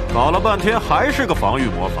搞了半天还是个防御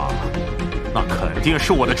魔法，那肯定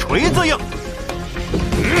是我的锤子硬。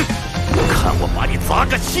看我把你砸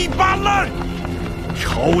个稀巴烂！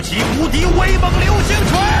超级无敌威猛流星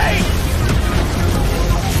锤！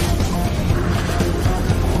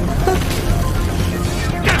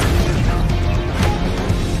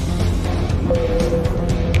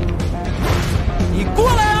你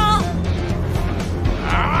过来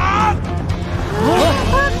啊！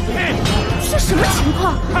这什么情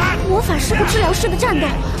况？魔法师和治疗师的战斗，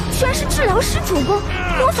居然是治疗师主攻，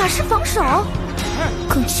魔法师防守。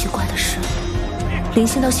更奇怪的是，林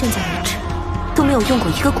星到现在为止都没有用过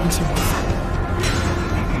一个攻击魔法。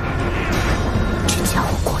这家伙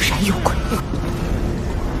果然有鬼。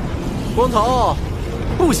光头，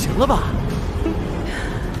不行了吧？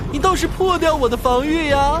你倒是破掉我的防御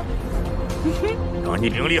呀！让你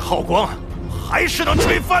灵力耗光，还是能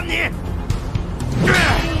吹翻你！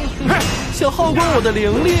想耗光我的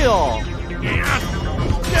灵力哦，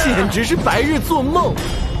简直是白日做梦！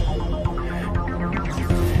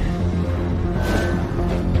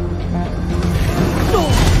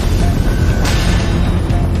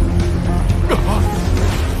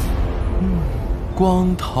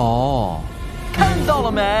光头，看到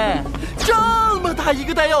了没？这么大一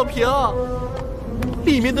个弹药瓶，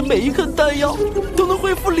里面的每一颗弹药都能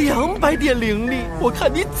恢复200点灵力，我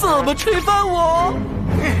看你怎么吹翻我！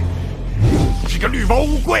这个绿毛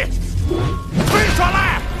乌龟，别耍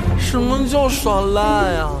赖！什么叫耍赖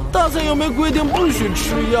啊？大赛又没规定不许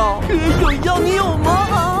吃药，可有药你有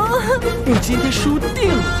吗？你今天输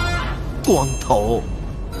定了，光头。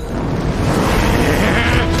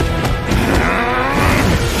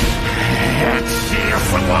气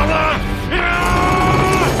死我了！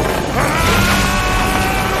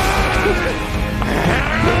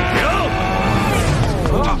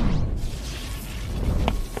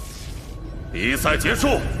比赛结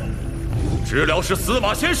束，治疗师司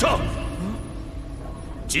马先生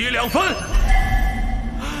积2分。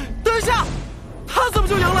等一下，他怎么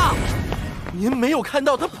就赢了？您没有看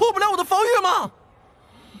到他破不了我的防御吗？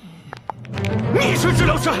你是治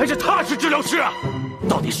疗师还是他是治疗师？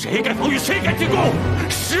到底谁该防御谁该进攻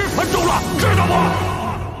？10分钟了，知道吗？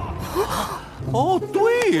哦，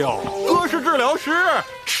对哟，哥是治疗师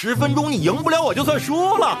，10分钟你赢不了我就算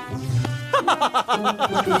输了。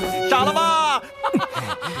傻了吧？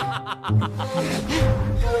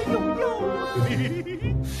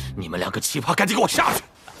你们2个奇葩，赶紧给我下去！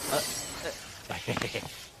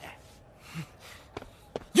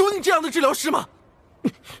有你这样的治疗师吗？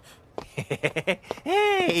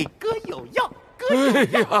哎，哥有药，哥有药，哎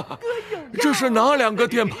呀，这是哪2个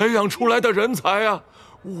店培养出来的人才啊？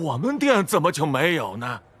我们店怎么就没有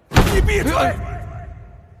呢？你闭嘴！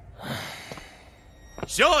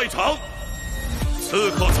下一场，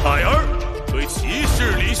刺客采儿对骑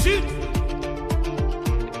士李欣，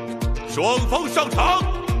双方上场。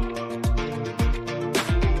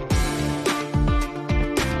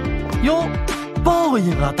哟，报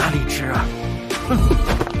应啊，大力士！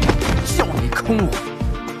叫你坑我，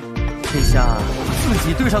这下自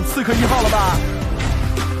己对上刺客1号了吧？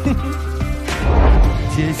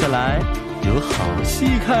接下来有好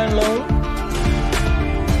戏看喽！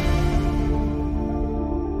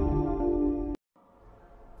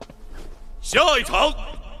下一场，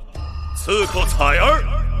刺客采儿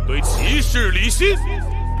对骑士李欣，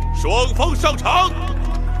双方上场。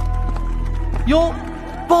哟，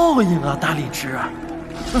报应啊，大力士！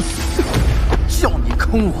叫你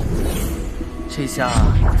坑我，这下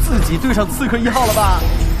自己对上刺客1号了吧？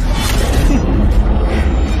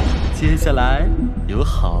接下来有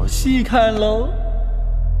好戏看喽！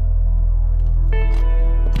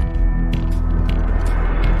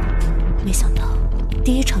没想到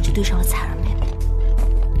第1场就对上了采儿妹妹。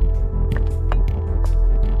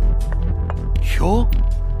哟，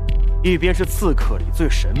一边是刺客里最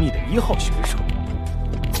神秘的1号选手，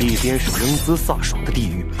一边是英姿飒爽的地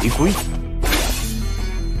狱玫瑰。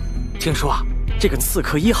听说啊，这个刺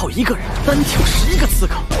客1号一个人单挑11个刺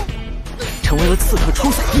客，成为了刺客初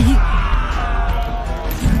赛第1。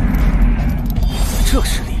这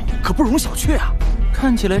实力可不容小觑啊！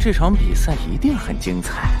看起来这场比赛一定很精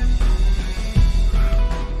彩。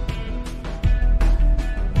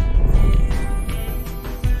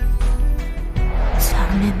采儿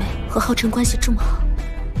妹妹和浩辰关系这么好，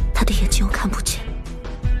她的眼睛又看不见，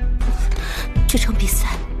这场比赛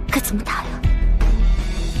该怎么打呀？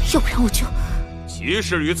要不然我就……骑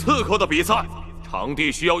士与刺客的比赛，场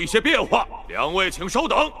地需要一些变化，2位请稍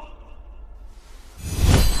等。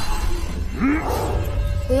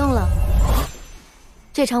不用了，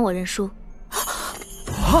这场我认输。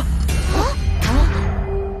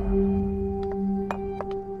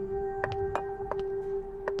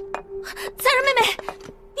彩儿妹妹，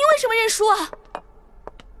你为什么认输啊？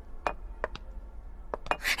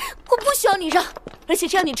我不需要你让，而且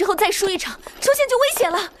这样你之后再输一场，出现就危险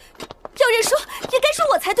了。要认输也该是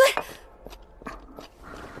我才对。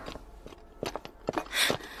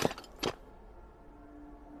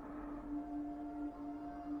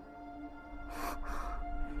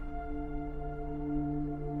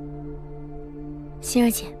心儿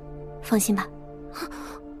姐，放心吧。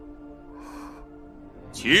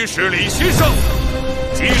起始李新胜，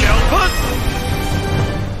积2分。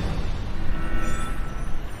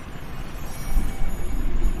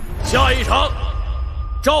下一场，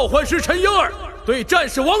召唤师陈婴儿对战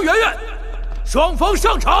士王媛媛，双方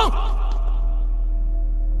上场。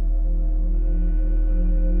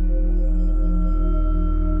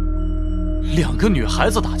2个女孩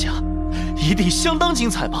子打架，一定相当精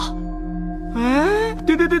彩吧？哎，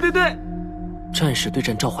对，战士对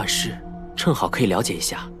战召唤师，正好可以了解一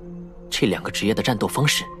下这2个职业的战斗方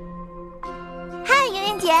式。嗨，圆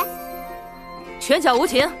圆姐，拳脚无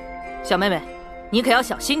情，小妹妹，你可要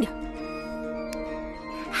小心点。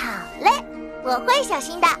好嘞，我会小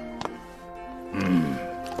心的。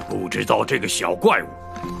不知道这个小怪物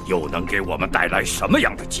又能给我们带来什么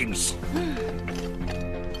样的惊喜。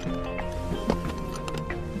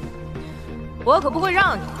我可不会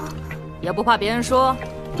让你，也不怕别人说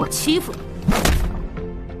我欺负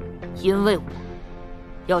你，因为我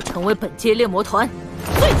要成为本届猎魔团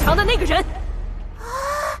最强的那个人。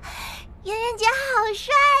圆圆姐好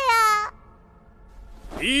帅呀！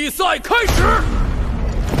比赛开始。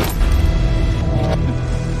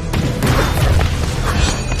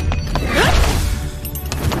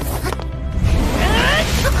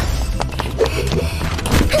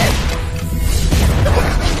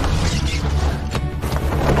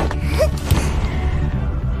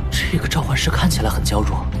这个召唤师看起来很娇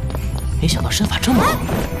弱，没想到身法这么好。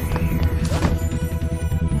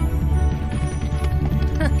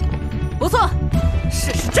哼，不错，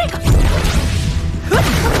试试这个。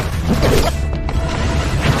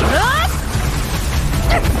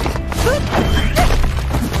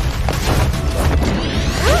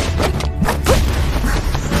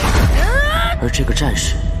而这个战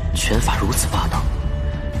士拳法如此霸道，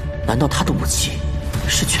难道他的武器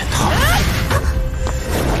是拳套？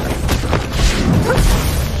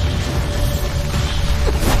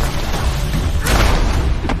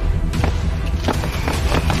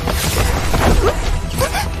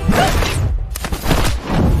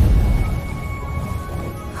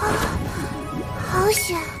好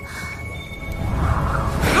险！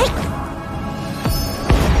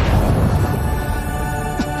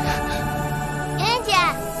圆圆姐，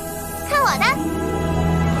看我的！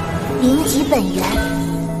灵极本源，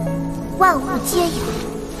万物皆有。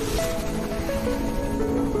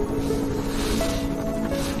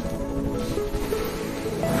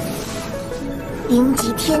灵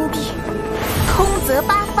极天地，通则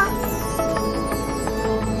八方。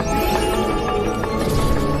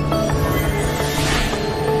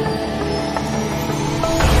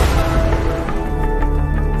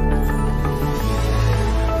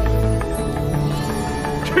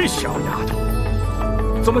这小丫头，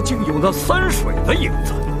怎么竟有那3水的影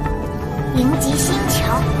子？灵极星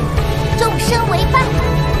桥，众生为伴。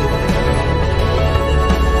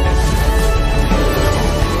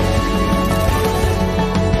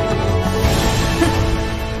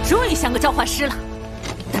终于像个召唤师了，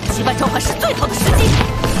但击败召唤师最好的时机，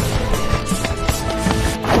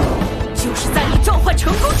就是在你召唤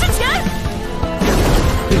成功之前。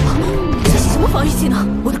这是什么防御技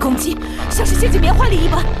能？我的攻击像是陷进棉花里一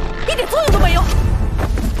般，一点作用都没有。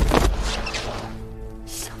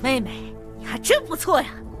小妹妹，你还真不错呀！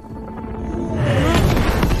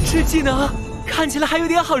这技能看起来还有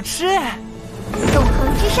点好吃哎！永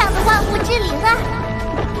恒之上的万物之灵啊，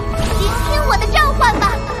聆听我的召唤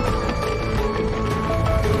吧！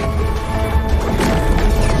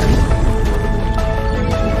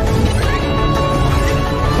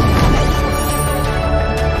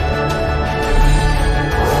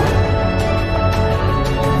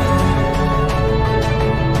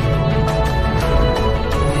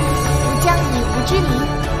之灵，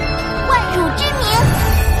万汝之名。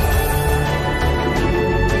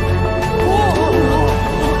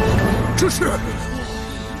这是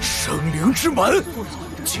生灵之门，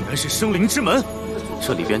竟然是生灵之门！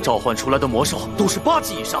这里边召唤出来的魔兽都是8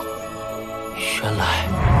级以上。原来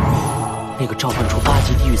那个召唤出8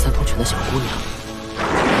级地狱3头拳的小姑娘，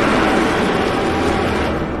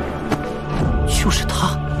就是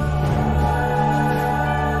她。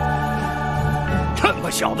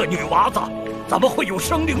小的女娃子，怎么会有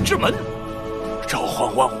生灵之门？召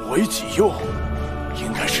唤万物为己用，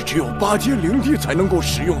应该是只有8阶灵力才能够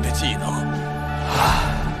使用的技能。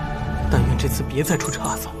唉，但愿这次别再出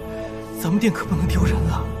岔子，咱们店可不能丢人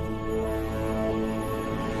啊！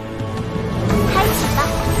开启吧，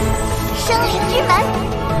生灵之门，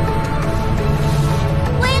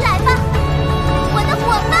归来吧，我的伙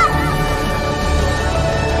伴！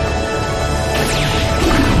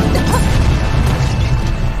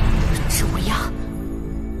这乌鸦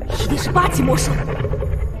一定是8级魔兽。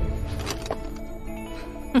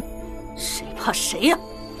哼，谁怕谁呀？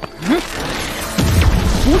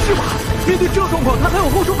不是吧？面对这状况，他还有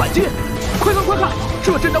后手反击！快看快看，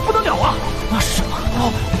这阵仗不得了啊！那什么？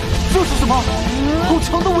哦，这是什么？好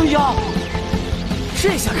强的威压！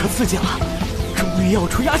这下可刺激了，终于要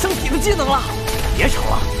出压箱底的技能了！别吵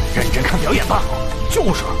了，认真看表演吧。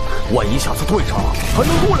就是，万一下次对上了，还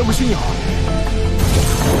能多2个心眼。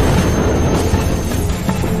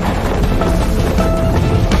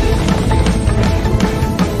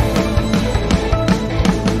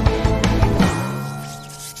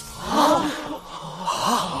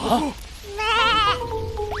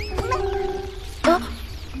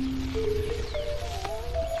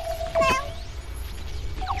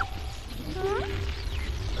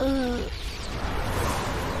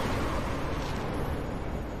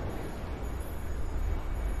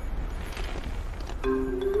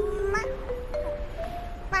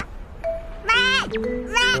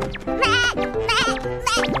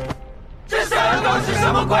这小羊羔是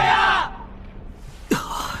什么鬼啊！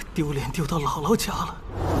丢脸丢到姥姥家了。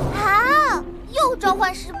啊！又召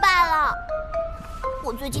唤失败了。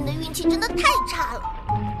我最近的运气真的太差了。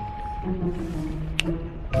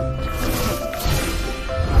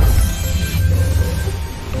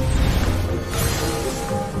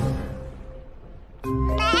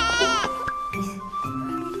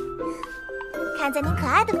看在你可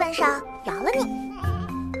爱的份上，饶了你。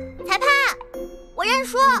裁判，我认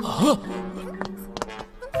输。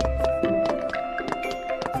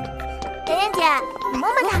妍妍姐，你摸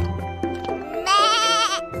摸它。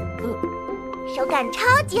手感超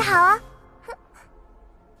级好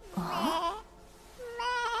啊！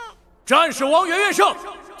战士王圆圆胜，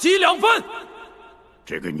积2分。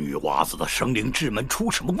这个女娃子的生灵之门出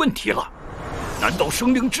什么问题了？难道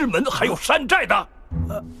生灵之门还有山寨的？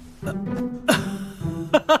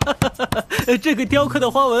这个雕刻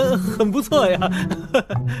的花纹很不错呀。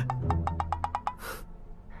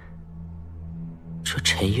这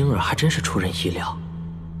陈婴儿还真是出人意料。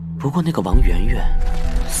不过那个王圆圆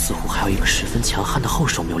似乎还有一个十分强悍的后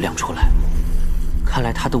手没有亮出来，看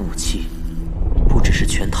来他的武器不只是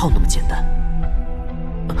全套那么简单。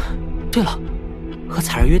对了，和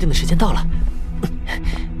彩儿约定的时间到了。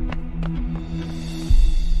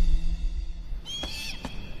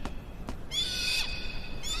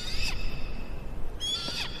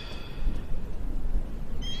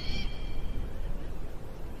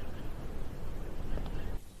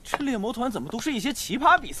这猎魔团怎么都是一些奇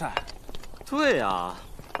葩比赛？对啊，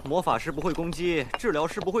魔法师不会攻击，治疗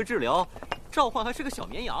师不会治疗，召唤还是个小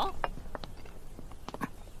绵羊。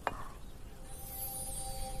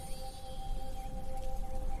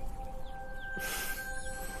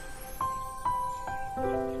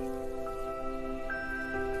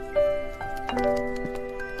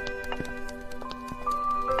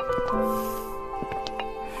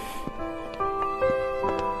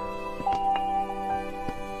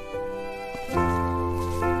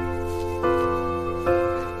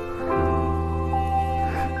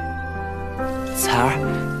彩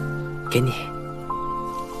儿，给你。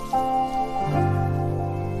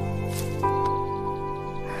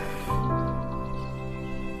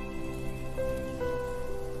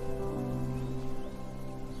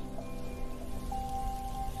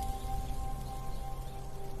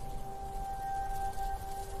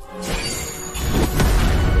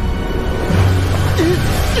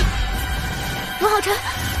罗浩辰，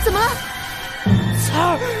怎么了？彩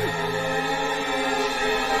儿。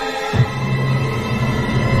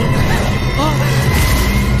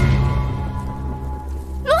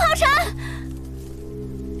罗浩辰！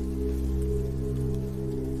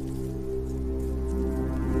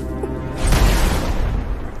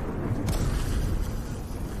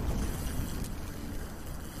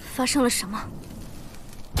发生了什么？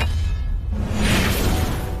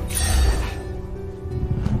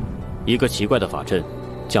一个奇怪的法阵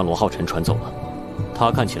将罗浩辰传走了，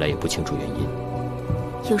他看起来也不清楚原因。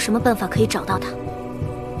有什么办法可以找到他？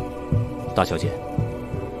大小姐，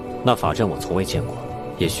那法阵我从未见过，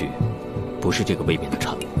也许不是这个位面的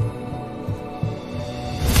产物。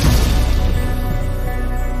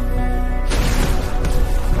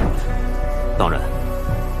当然，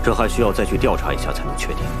这还需要再去调查一下才能确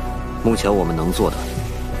定。目前我们能做的，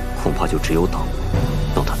恐怕就只有等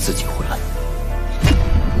他自己回来。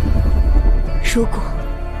如果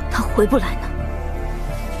他回不来呢？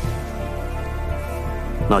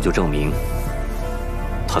那就证明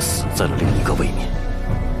他死在了另一个位面。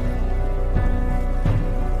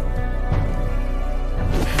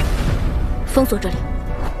封锁这里，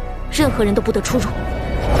任何人都不得出入。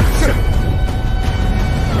是。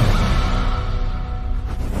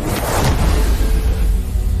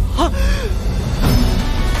啊！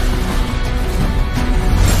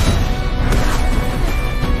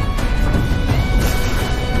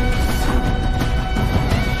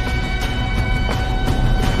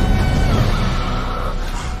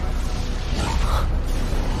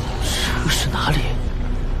这是哪里？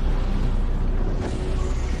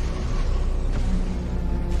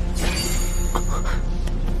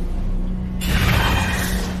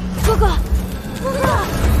哥哥，哥哥，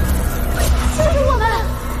救救我们！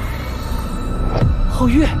皓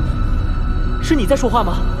月，是你在说话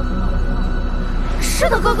吗？是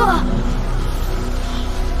的，哥哥。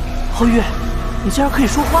皓月，你竟然可以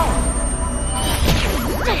说话了！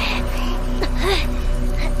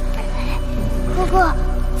哥哥，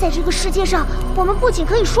在这个世界上，我们不仅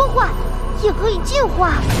可以说话，也可以进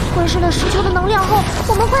化。吞噬了石球的能量后，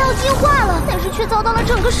我们快要进化了，但是却遭到了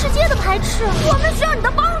整个世界的排斥。我们需要你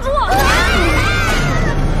的帮助。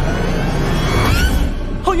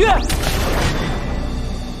皓月，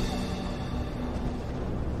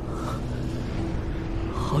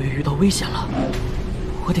皓月遇到危险了，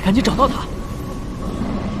我得赶紧找到他。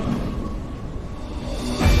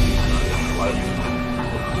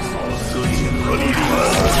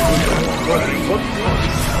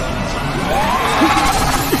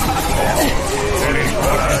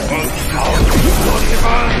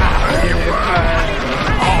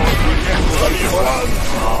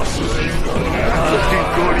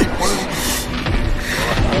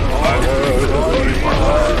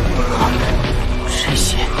这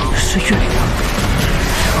些是怨灵，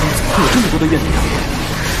怎么会有这么多的怨灵？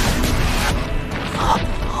啊，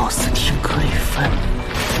奥斯汀格里芬，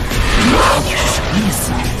到底是什么意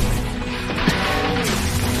思？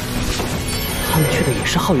他们去的也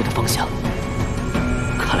是皓月的方向，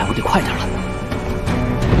看来我得快点了。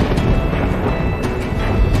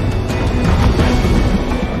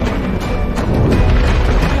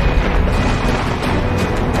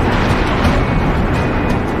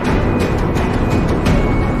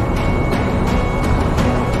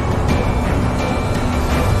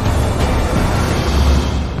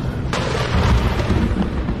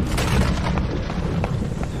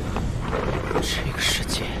这个世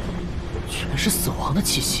界全是死亡的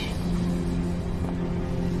气息。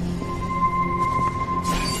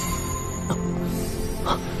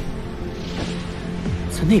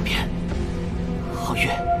在那边，皓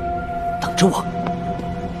月，等着我。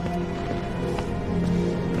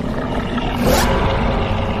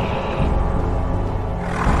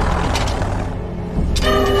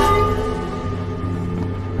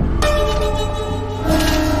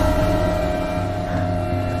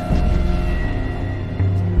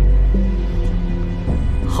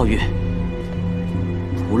皓月，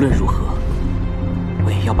无论如何，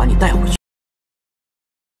我也要把你带回去。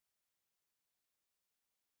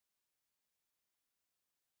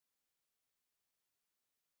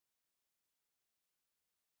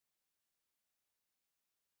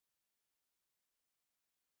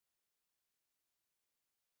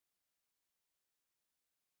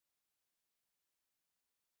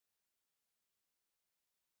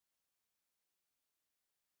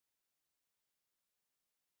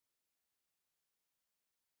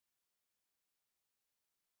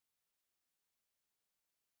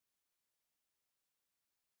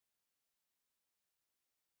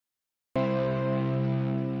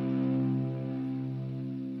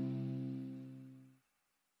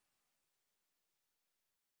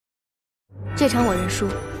这场我认输。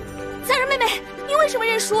彩儿妹妹，你为什么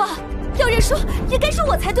认输啊？要认输也该是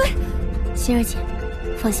我才对。心儿姐，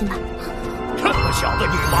放心吧。这么小的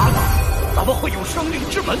女娃娃，怎么会有生灵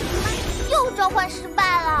之门？又召唤失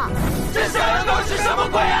败了。这小丫头是什么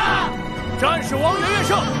鬼啊？战士王元元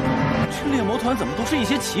胜。这猎魔团怎么都是一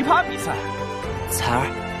些奇葩比赛？彩儿，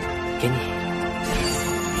给你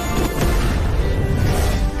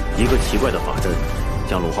一个奇怪的法阵，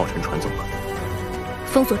将龙皓晨传走了。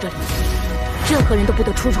封锁这里，任何人都不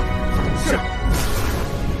得出入。是。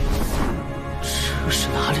这是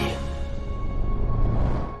哪里？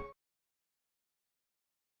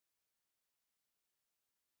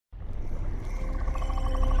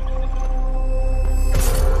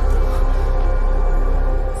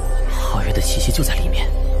皓月的气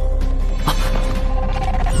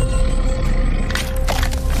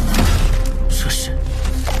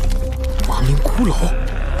骷髅，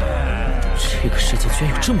这个世界居然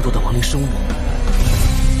有这么多的亡灵生物。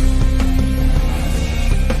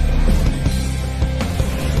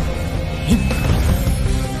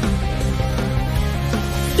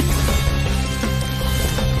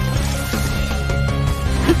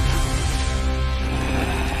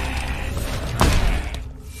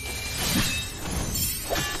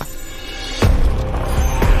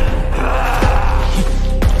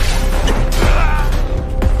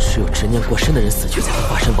过深的人死去才会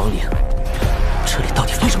化身亡灵，这里到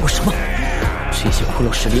底发生过什么？这些骷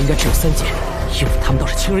髅实力应该只有3阶，应付他们倒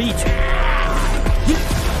是轻而易举。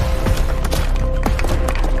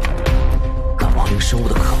赶亡灵生物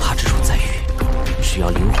的可怕之处在于，只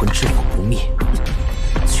要灵魂之火不灭，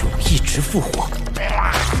就能一直复活。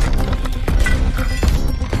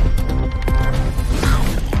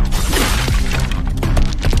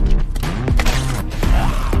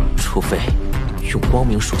除非用光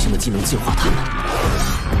明属性的技能净化他们。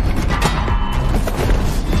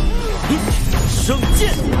圣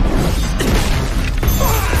剑，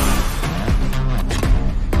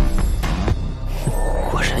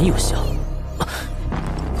果然有效。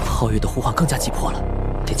皓月的呼唤更加急迫了，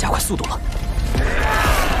得加快速度了。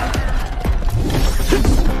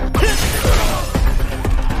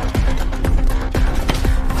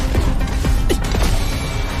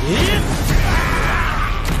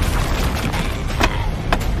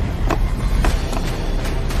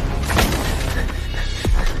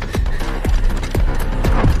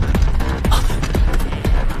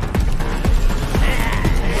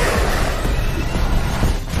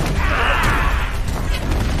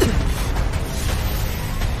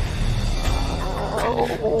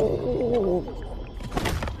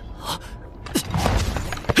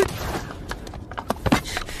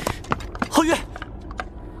皓月，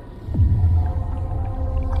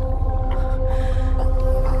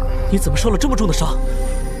你怎么受了这么重的伤？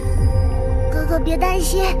哥哥别担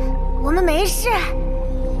心，我们没事。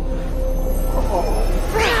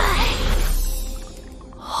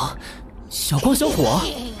啊，小光小火。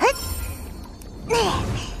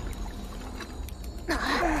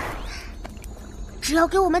只要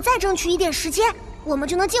给我们再争取一点时间，我们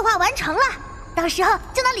就能进化完成了，到时候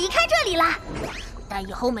就能离开这里了。但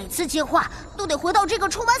以后每次进化都得回到这个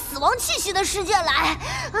充满死亡气息的世界来，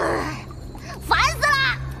烦死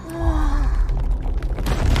了！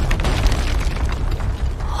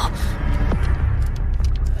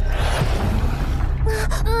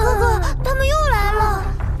哥哥，他们又来了。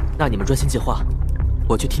那你们专心进化，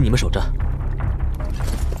我去替你们守着。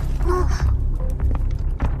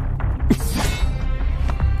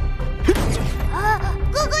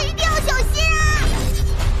哥哥一定要小心啊！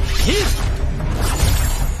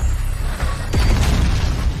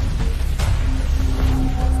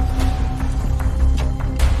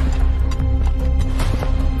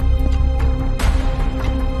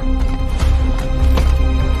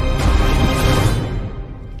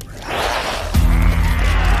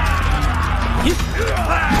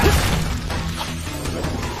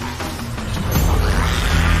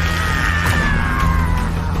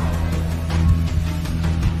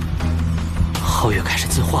皓月开始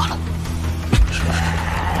进化了。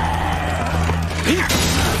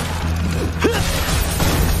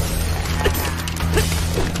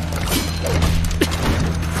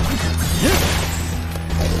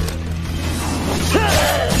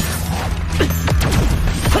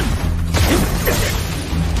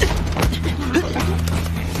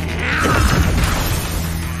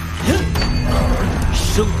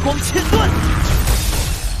圣光切断。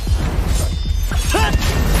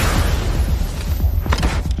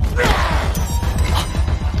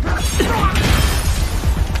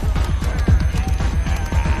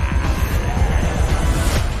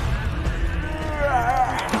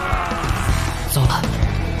糟了，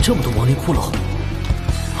这么多亡灵骷髅！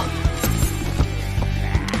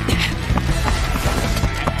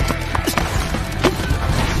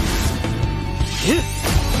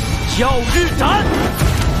耀日斩！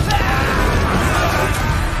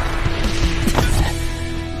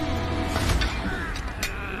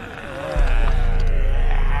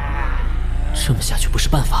这么下去不是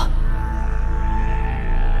办法。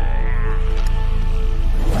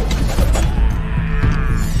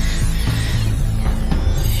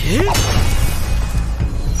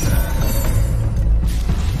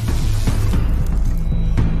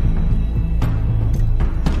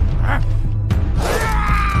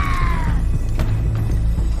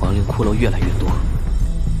亡灵骷髅越来越多，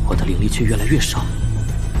我的灵力却越来越少。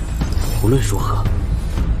无论如何，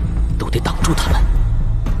都得挡住他们，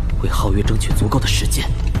为皓月争取足够的时间。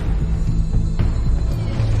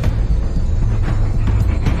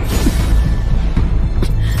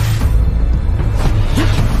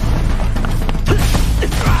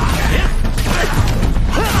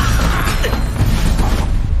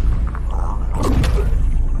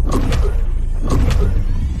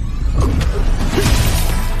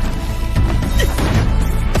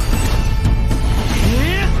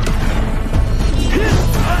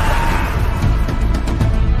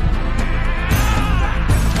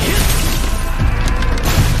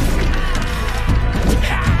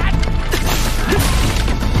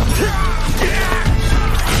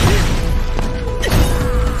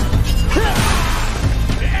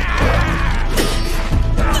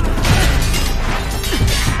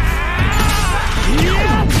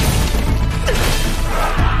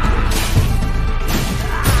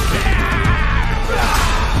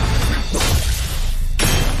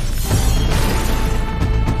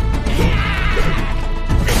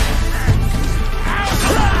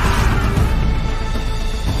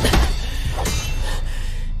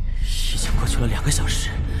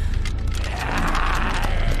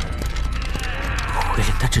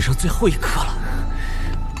最后一刻了。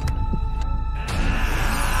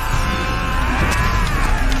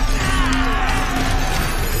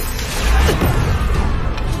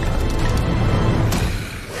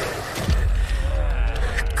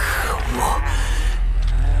可恶！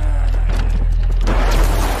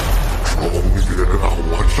终于让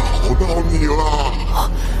我找到你了，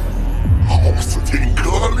奥斯汀·格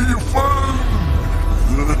里芬。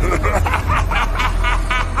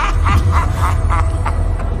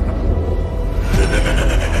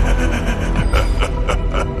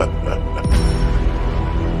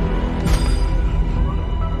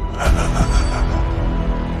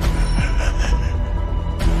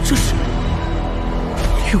这是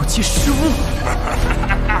6级失误。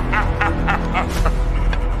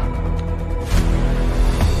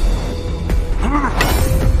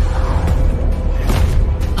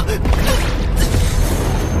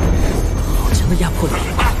好强的压迫力！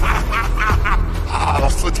奥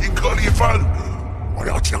斯汀·格里芬，我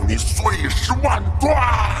要将你碎尸万段！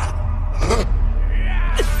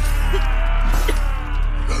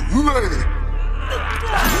人类，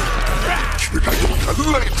居然有人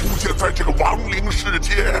类出现在这个亡灵世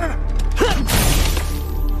界！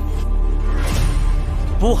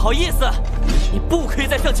不好意思，你不可以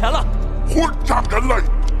再向前了。混账人类！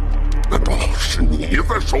难道是你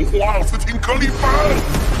在守护奥斯汀·格里芬？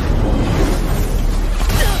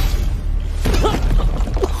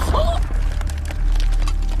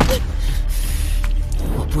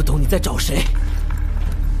我不懂你在找谁，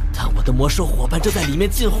但我的魔兽伙伴正在里面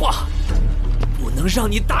进化，不能让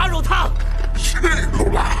你打扰他。去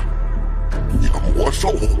鲁拉，你个魔兽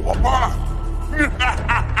伙伴！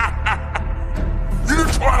愚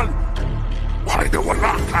蠢！快给我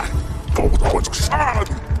让开，否则我就杀了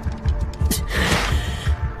你！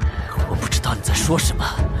我不知道你在说什么，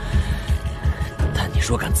但你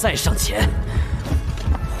若敢再上前，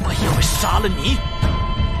我也会杀了你。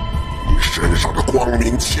你身上的光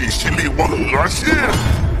明气息令我恶心，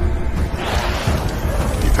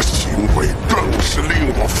你的行为更是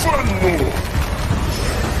令我愤怒。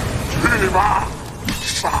去吧，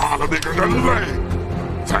杀了那个人类，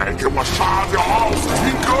再给我杀掉奥斯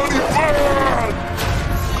汀·格里芬！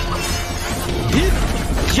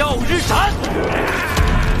耀日闪！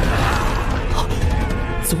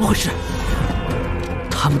怎么回事？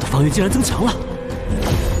他们的防御竟然增强了！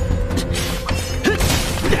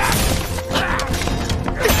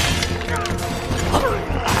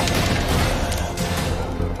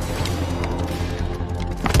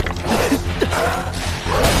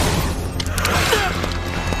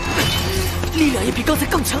力量也比刚才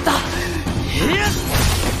更强大。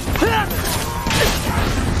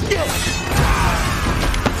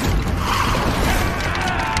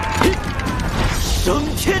升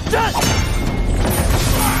天战！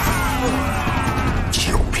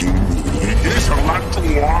就凭你也想拦住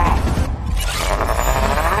我？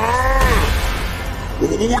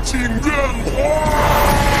无尽怨火！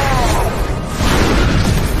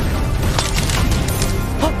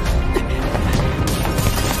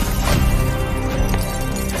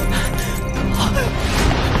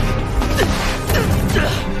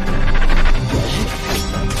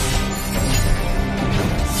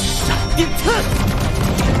闪电刺！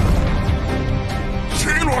奇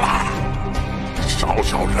罗拉，小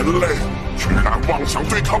小人类居然妄想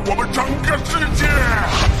对抗我们整个世界！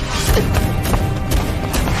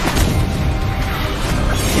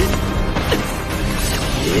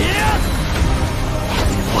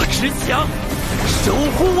我只想守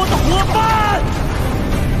护我的伙伴。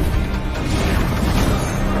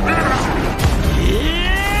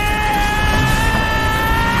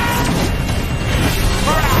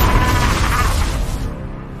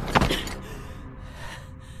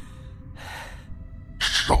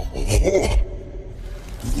守护？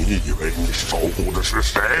你以为你守护的是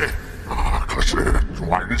谁？那可是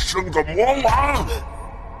转生的魔王，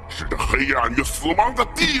是这黑暗与死亡的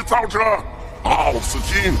缔造者奥斯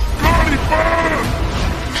汀·格里芬。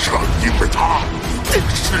正因为他，这个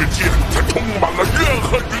世界才充满了怨恨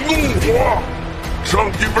与怒火。正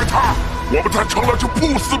因为他，我们才成了这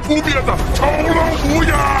不死不灭的丑陋模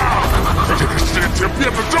样。这个世界变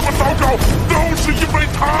得这么糟糕，都是因为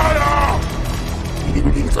他呀！明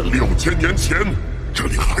明在6000年前，这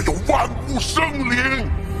里还有万物生灵，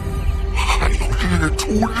还有日出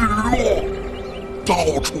日落，到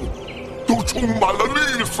处都充满了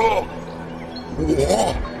绿色。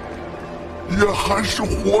我也还是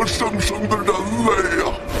活生生的人类啊！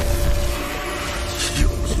就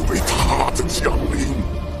因为他的降临，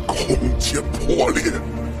空间破裂，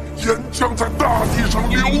岩浆在大地上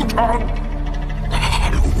流淌，大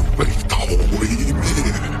陆被他毁灭，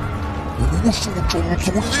无无数种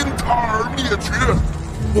族因他而灭绝，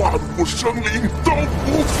万物生灵都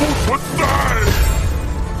不复存在，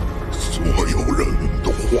所有人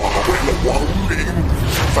都化为了亡灵，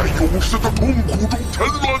在永世的痛苦中沉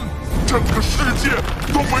沦，整个世界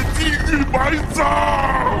都为地狱埋葬。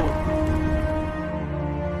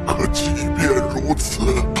可即便如此，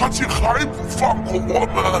他竟还不放过我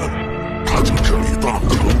们。他将这里当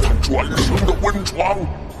成他转生的温床，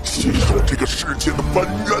吸收这个世界的本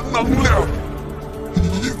源能量，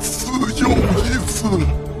一次又一次，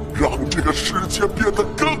让这个世界变得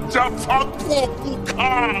更加残破不堪。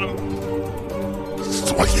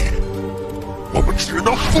所以，我们只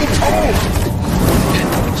能复仇。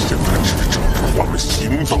现在支撑着我们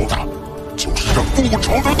行走的，就是这复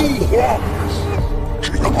仇的怒火。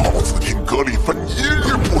只要奥斯汀·格里芬一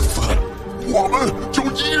日不死，我们就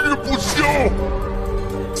一日不休。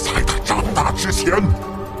在他长大之前，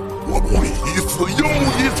我们会一次又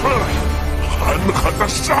一次狠狠地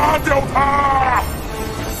杀掉他，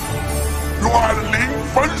怨灵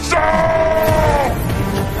焚烧。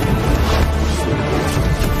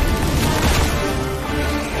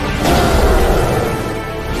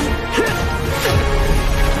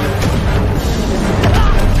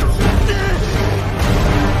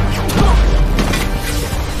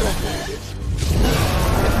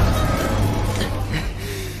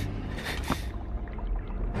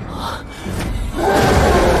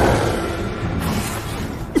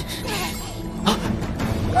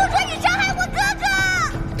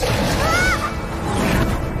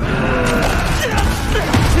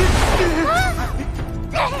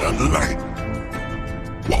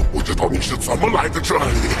怎么来的这里？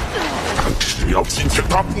但只要今天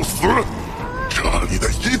他不死，这里的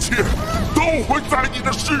一切都会在你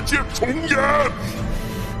的世界重演。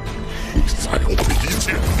你在乎的一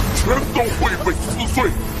切全都会被撕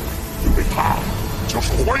碎，因为他就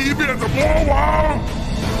是毁灭的魔王。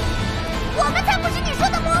我们才不是你说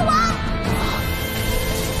的魔王。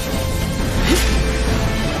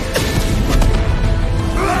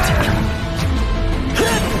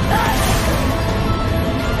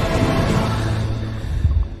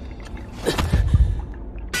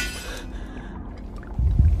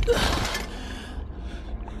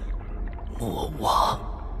魔王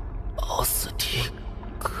奥斯汀·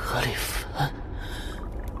格里芬。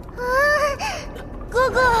哥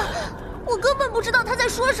哥，我根本不知道他在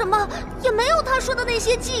说什么，也没有他说的那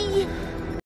些记忆。